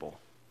of people.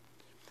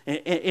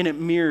 And it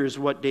mirrors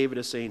what David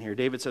is saying here.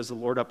 David says, the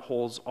Lord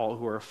upholds all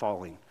who are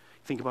falling.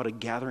 Think about a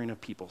gathering of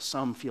people.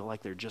 Some feel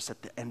like they're just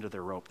at the end of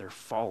their rope. They're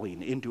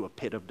falling into a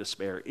pit of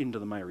despair, into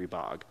the miry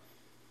bog.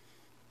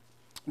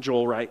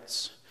 Joel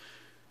writes,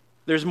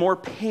 there's more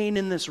pain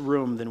in this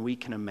room than we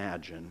can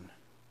imagine.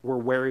 We're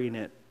wearing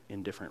it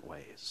in different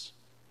ways.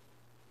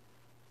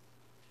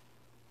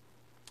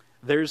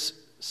 There's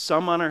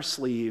some on our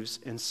sleeves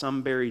and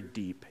some buried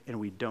deep, and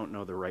we don't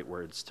know the right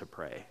words to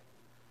pray.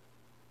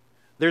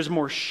 There's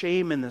more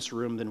shame in this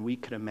room than we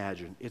could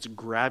imagine. It's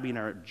grabbing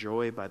our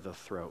joy by the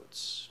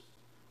throats.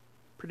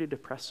 Pretty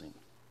depressing,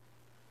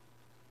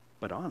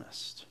 but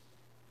honest,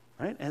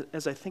 right?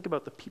 As I think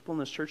about the people in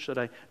this church that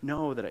I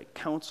know, that I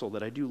counsel,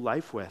 that I do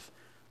life with,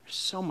 there's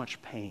so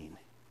much pain,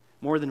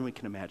 more than we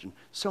can imagine.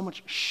 So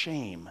much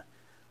shame,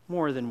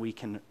 more than we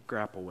can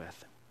grapple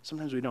with.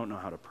 Sometimes we don't know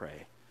how to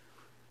pray.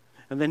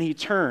 And then he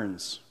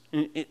turns.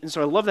 And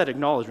so I love that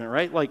acknowledgement,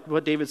 right? Like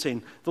what David's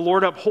saying, the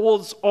Lord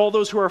upholds all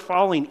those who are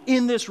falling.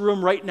 In this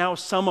room right now,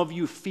 some of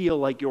you feel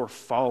like you're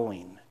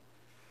falling.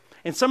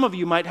 And some of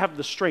you might have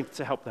the strength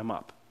to help them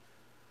up.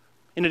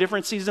 In a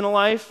different season of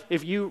life,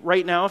 if you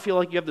right now feel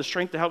like you have the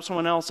strength to help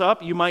someone else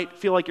up, you might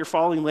feel like you're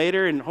falling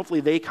later, and hopefully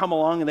they come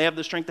along and they have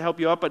the strength to help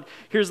you up. But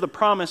here's the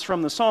promise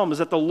from the psalm, is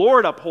that the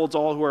Lord upholds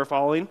all who are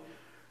falling.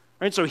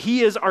 Right? So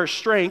he is our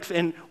strength,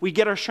 and we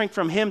get our strength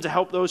from him to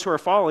help those who are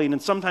falling.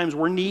 And sometimes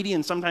we're needy,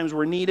 and sometimes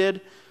we're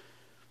needed.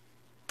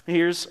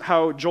 Here's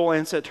how Joel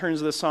Ansett turns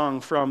the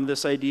song from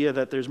this idea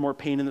that there's more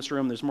pain in this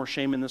room, there's more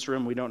shame in this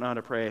room, we don't know how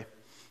to pray.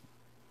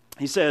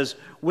 He says,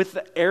 with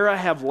the air I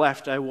have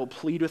left, I will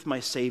plead with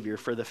my Savior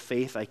for the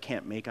faith I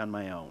can't make on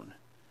my own.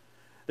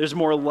 There's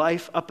more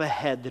life up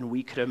ahead than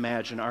we could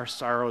imagine. Our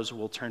sorrows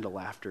will turn to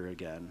laughter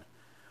again.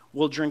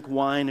 We'll drink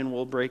wine and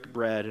we'll break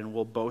bread and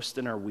we'll boast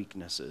in our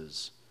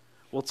weaknesses.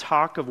 We'll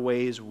talk of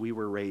ways we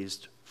were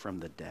raised from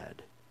the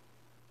dead.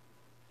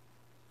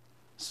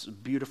 It's a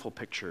beautiful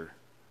picture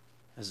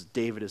as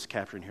David is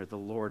capturing here. The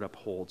Lord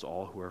upholds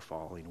all who are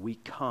falling. We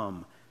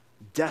come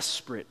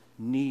desperate,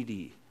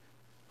 needy,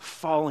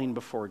 falling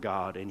before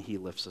God, and he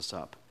lifts us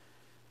up,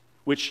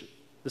 which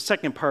the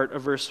second part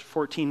of verse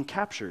 14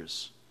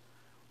 captures.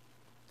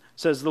 It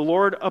says, the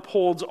Lord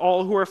upholds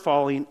all who are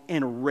falling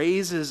and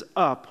raises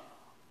up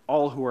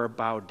all who are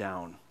bowed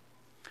down.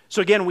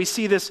 So again, we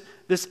see this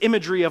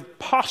imagery of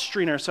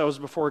posturing ourselves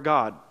before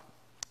God.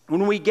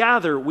 When we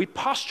gather, we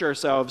posture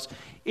ourselves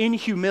in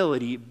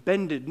humility,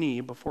 bended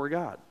knee before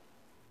God.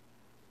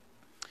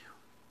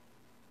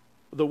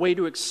 The way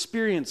to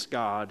experience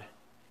God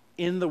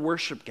in the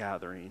worship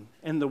gathering,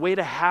 and the way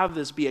to have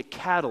this be a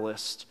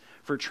catalyst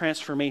for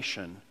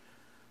transformation,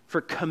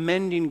 for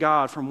commending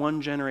God from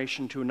one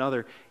generation to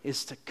another,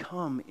 is to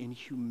come in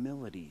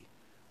humility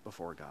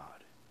before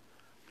God.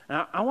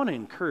 Now, I want to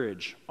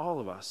encourage all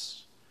of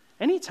us,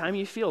 anytime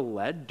you feel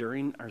led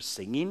during our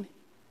singing,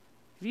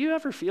 if you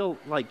ever feel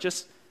like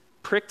just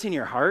pricked in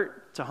your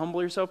heart to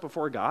humble yourself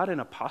before God,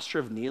 and a posture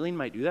of kneeling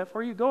might do that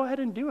for you, go ahead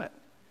and do it.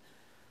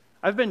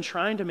 I've been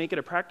trying to make it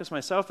a practice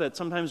myself that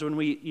sometimes when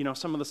we,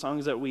 some of the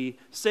songs that we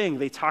sing,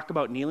 they talk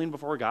about kneeling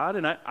before God.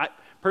 And I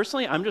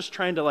personally, I'm just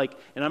trying to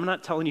and I'm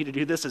not telling you to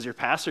do this as your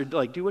pastor,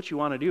 do what you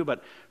want to do.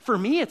 But for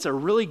me, it's a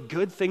really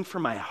good thing for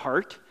my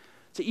heart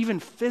to even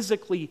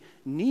physically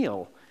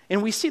kneel.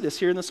 And we see this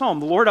here in the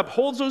psalm. The Lord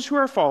upholds those who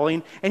are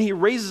falling, and he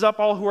raises up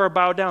all who are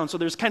bowed down. So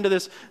there's kind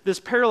of this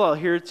parallel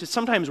here to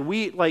sometimes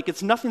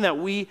it's nothing that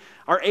we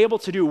are able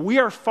to do. We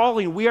are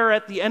falling. We are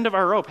at the end of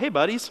our rope. Hey,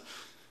 buddies.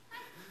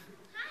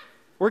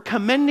 We're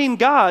commending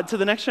God to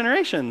the next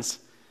generations.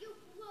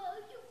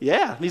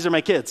 Yeah, these are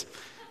my kids.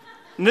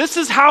 And this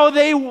is how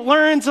they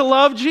learn to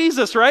love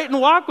Jesus, right?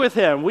 And walk with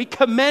him. We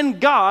commend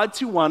God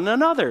to one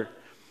another.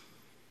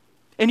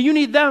 And you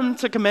need them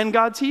to commend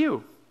God to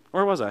you.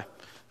 Where was I?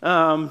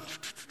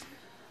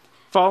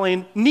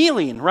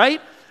 Kneeling,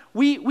 right?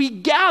 We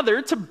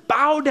gather to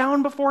bow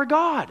down before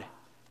God.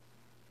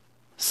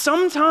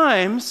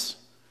 Sometimes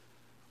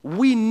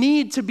we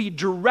need to be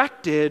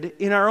directed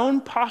in our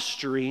own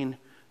posturing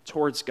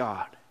towards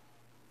God.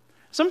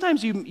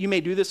 Sometimes you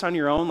may do this on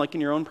your own, like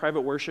in your own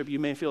private worship. You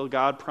may feel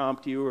God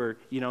prompt you, or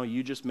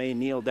you just may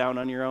kneel down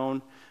on your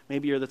own.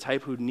 Maybe you're the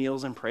type who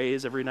kneels and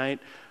prays every night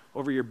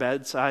over your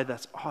bedside.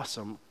 That's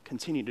awesome.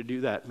 Continue to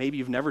do that. Maybe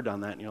you've never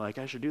done that and you're like,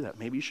 I should do that.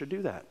 Maybe you should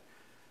do that.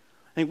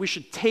 I think we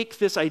should take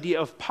this idea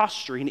of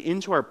posturing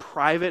into our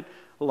private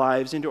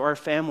lives, into our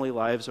family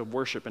lives of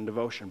worship and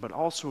devotion, but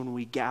also when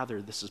we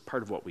gather, this is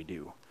part of what we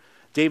do.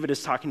 David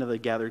is talking to the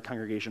gathered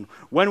congregation.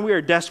 When we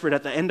are desperate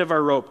at the end of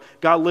our rope,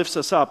 God lifts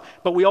us up,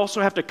 but we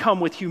also have to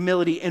come with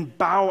humility and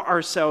bow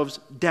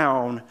ourselves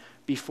down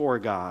before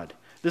God.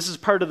 This is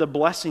part of the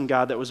blessing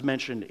God that was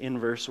mentioned in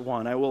verse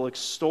 1. I will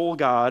extol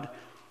God,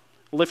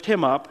 lift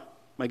him up,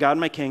 my God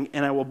and my King,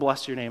 and I will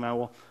bless your name. I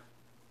will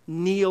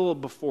kneel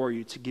before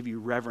you to give you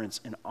reverence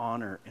and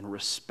honor and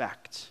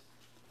respect,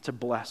 to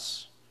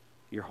bless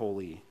your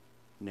holy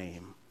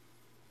name.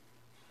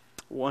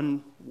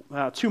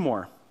 Two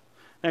more.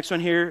 Next one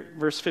here,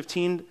 verse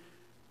 15.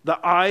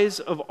 The eyes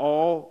of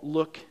all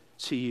look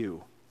to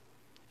you,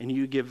 and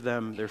you give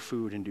them their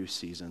food in due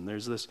season.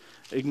 There's this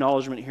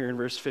acknowledgement here in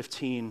verse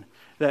 15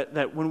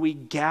 that when we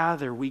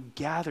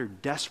gather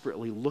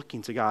desperately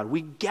looking to God.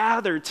 We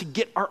gather to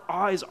get our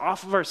eyes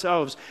off of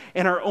ourselves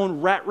and our own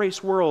rat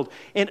race world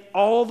and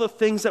all the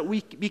things that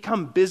we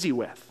become busy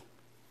with.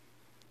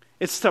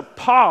 It's to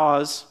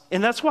pause,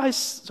 and that's why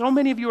so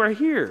many of you are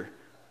here.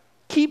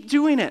 Keep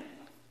doing it.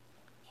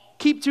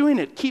 Keep doing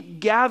it. Keep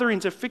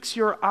gathering to fix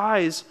your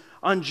eyes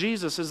on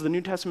Jesus, as the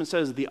New Testament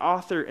says, the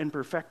author and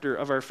perfecter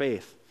of our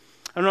faith.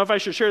 I don't know if I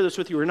should share this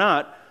with you or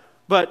not,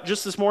 but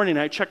just this morning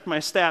I checked my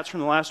stats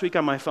from the last week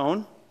on my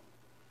phone.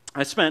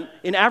 I spent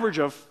an average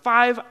of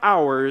 5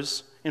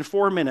 hours and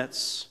 4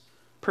 minutes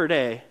per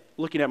day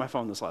looking at my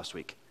phone this last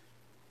week.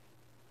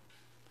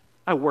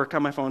 I work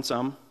on my phone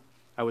some.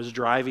 I was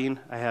driving.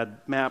 I had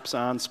maps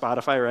on,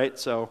 Spotify, right?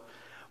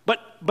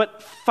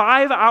 But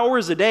 5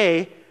 hours a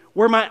day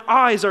where my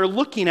eyes are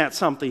looking at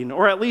something,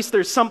 or at least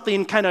there's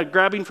something kind of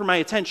grabbing for my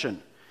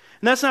attention.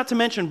 And that's not to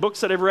mention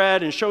books that I've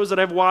read and shows that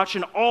I've watched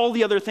and all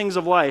the other things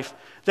of life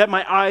that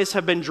my eyes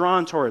have been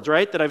drawn towards,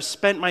 right? That I've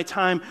spent my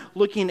time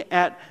looking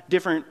at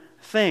different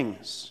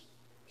things.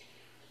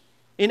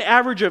 An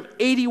average of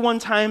 81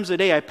 times a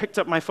day, I picked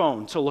up my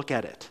phone to look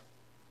at it.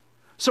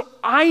 So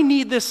I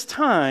need this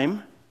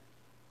time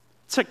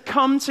to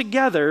come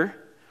together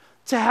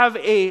to have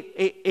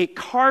a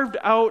carved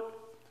out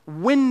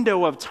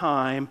window of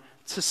time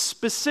to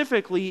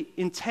specifically,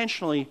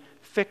 intentionally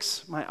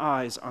fix my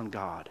eyes on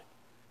God.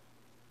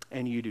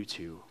 And you do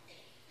too.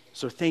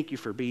 So thank you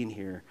for being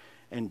here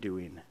and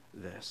doing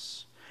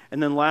this.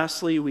 And then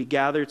lastly, we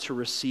gather to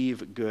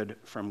receive good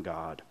from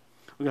God.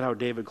 Look at how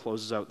David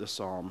closes out this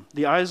psalm.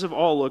 The eyes of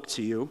all look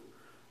to you.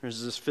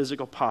 There's this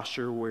physical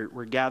posture where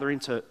we're gathering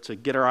to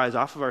get our eyes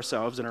off of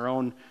ourselves and our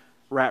own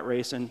rat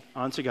race and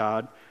onto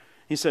God.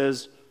 He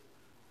says,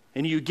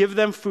 and you give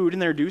them food in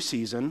their due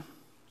season.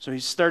 So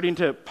he's starting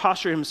to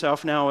posture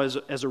himself now as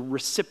a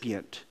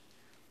recipient.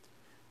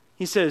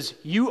 He says,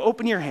 you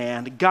open your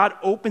hand. God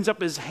opens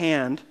up his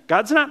hand.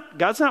 God's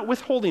not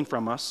withholding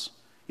from us.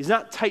 He's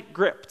not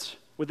tight-gripped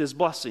with his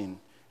blessing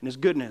and his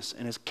goodness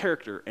and his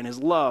character and his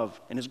love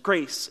and his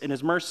grace and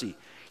his mercy.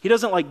 He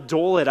doesn't like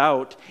dole it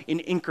out in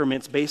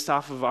increments based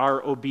off of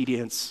our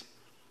obedience.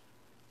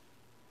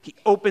 He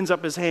opens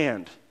up his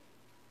hand.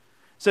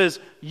 Says,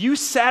 you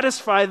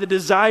satisfy the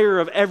desire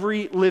of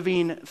every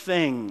living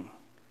thing.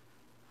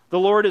 The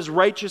Lord is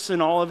righteous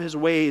in all of his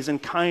ways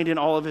and kind in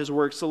all of his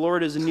works. The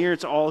Lord is near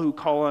to all who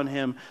call on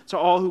him, to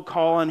all who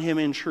call on him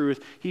in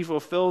truth. He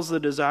fulfills the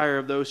desire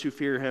of those who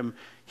fear him.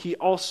 He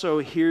also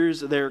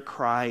hears their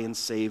cry and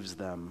saves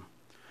them.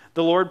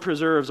 The Lord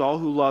preserves all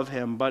who love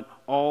him, but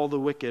all the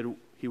wicked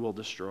he will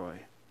destroy.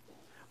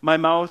 My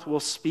mouth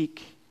will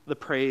speak the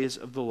praise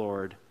of the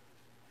Lord,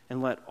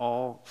 and let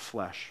all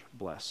flesh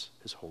bless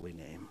his holy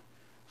name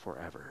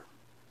forever.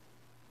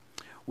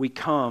 We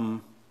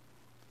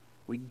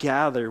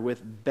gather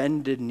with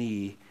bended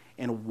knee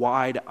and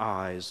wide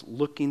eyes,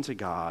 looking to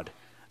God,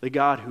 the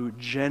God who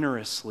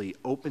generously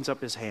opens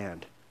up his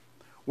hand.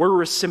 We're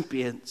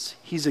recipients.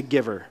 He's a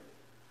giver.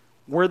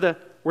 We're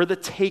the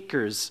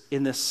takers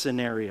in this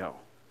scenario,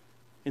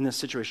 in this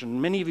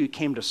situation. Many of you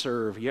came to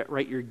serve, yet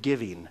right, you're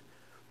giving.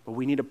 But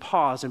we need to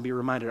pause and be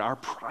reminded our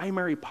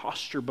primary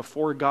posture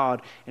before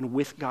God and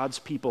with God's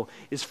people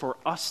is for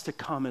us to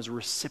come as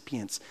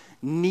recipients,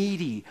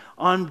 needy,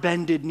 on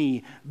bended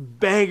knee,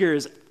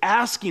 beggars,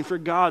 asking for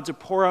God to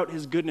pour out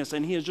his goodness.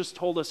 And he has just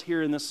told us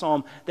here in this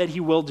psalm that he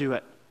will do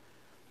it.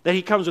 That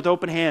he comes with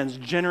open hands,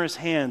 generous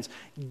hands,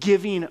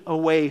 giving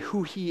away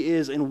who he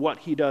is and what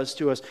he does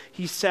to us.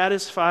 He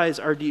satisfies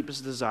our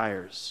deepest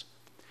desires.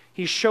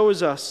 He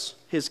shows us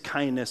his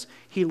kindness.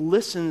 He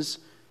listens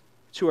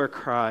to our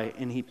cry,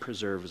 and he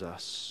preserves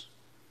us.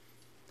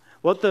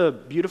 Let the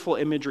beautiful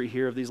imagery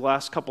here of these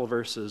last couple of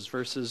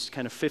verses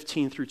kind of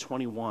 15 through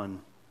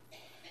 21,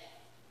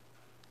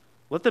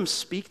 let them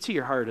speak to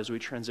your heart as we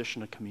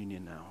transition to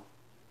communion now.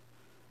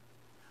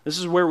 This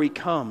is where we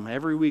come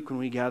every week when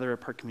we gather at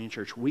Park Community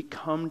Church. We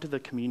come to the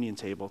communion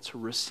table to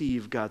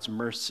receive God's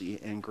mercy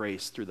and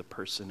grace through the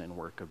person and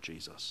work of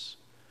Jesus.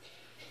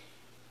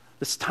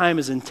 This time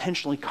is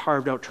intentionally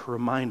carved out to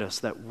remind us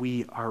that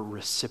we are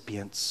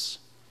recipients,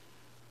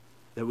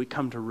 that we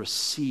come to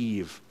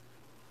receive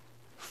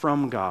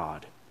from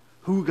God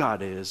who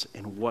God is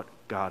and what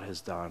God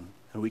has done.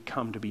 And we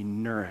come to be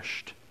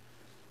nourished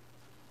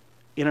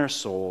in our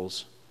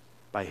souls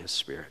by his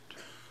Spirit.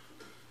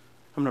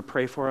 I'm going to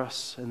pray for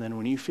us, and then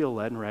when you feel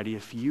led and ready,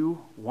 if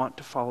you want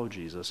to follow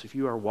Jesus, if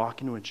you are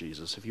walking with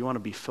Jesus, if you want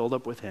to be filled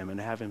up with him and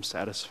have him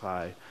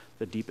satisfy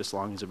the deepest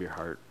longings of your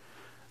heart,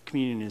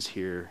 communion is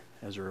here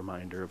as a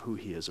reminder of who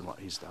he is and what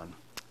he's done.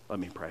 Let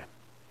me pray.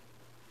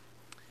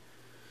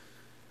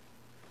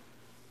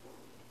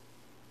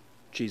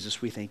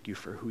 Jesus, we thank you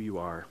for who you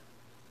are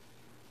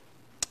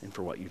and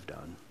for what you've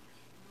done.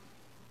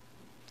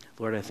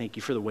 Lord, I thank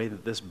you for the way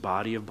that this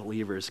body of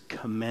believers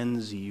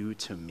commends you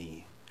to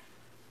me.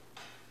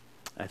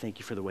 I thank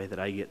you for the way that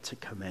I get to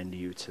commend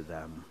you to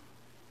them.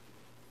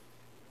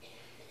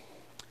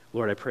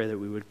 Lord, I pray that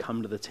we would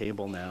come to the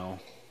table now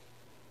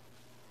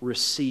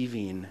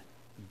receiving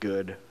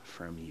good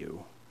from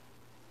you.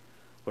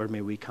 Lord,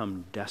 may we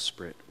come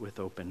desperate with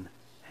open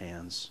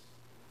hands.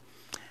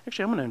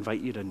 Actually, I'm going to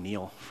invite you to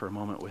kneel for a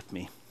moment with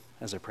me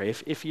as I pray.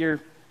 If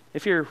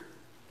you're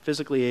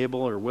physically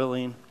able or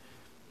willing,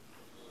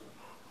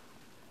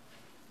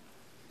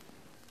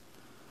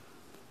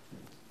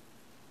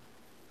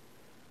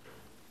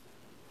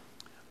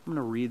 I'm going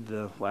to read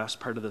the last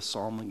part of the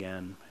psalm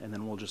again, and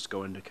then we'll just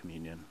go into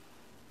communion.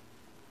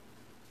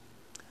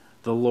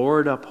 The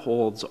Lord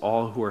upholds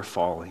all who are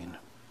falling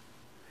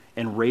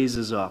and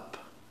raises up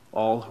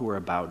all who are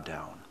bowed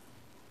down.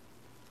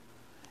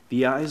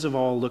 The eyes of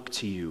all look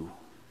to you,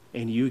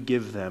 and you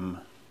give them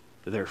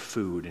their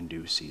food in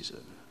due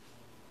season.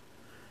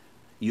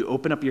 You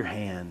open up your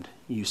hand,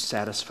 you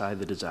satisfy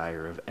the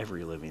desire of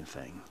every living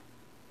thing.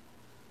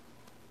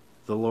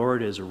 The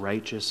Lord is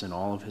righteous in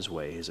all of his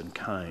ways and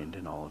kind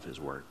in all of his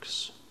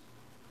works.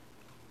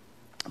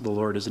 The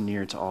Lord is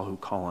near to all who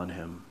call on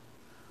him,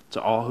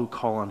 to all who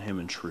call on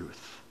him in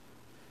truth.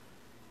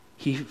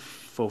 He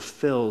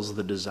fulfills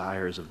the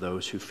desires of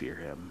those who fear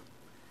him.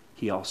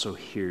 He also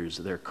hears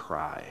their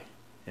cry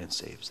and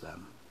saves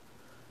them.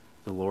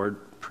 The Lord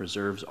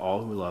preserves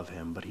all who love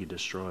him, but he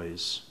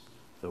destroys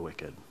the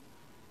wicked.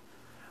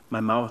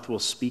 My mouth will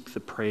speak the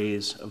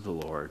praise of the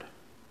Lord,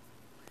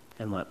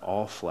 and let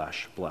all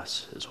flesh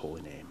bless his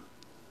holy name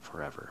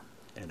forever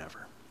and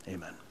ever.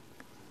 Amen.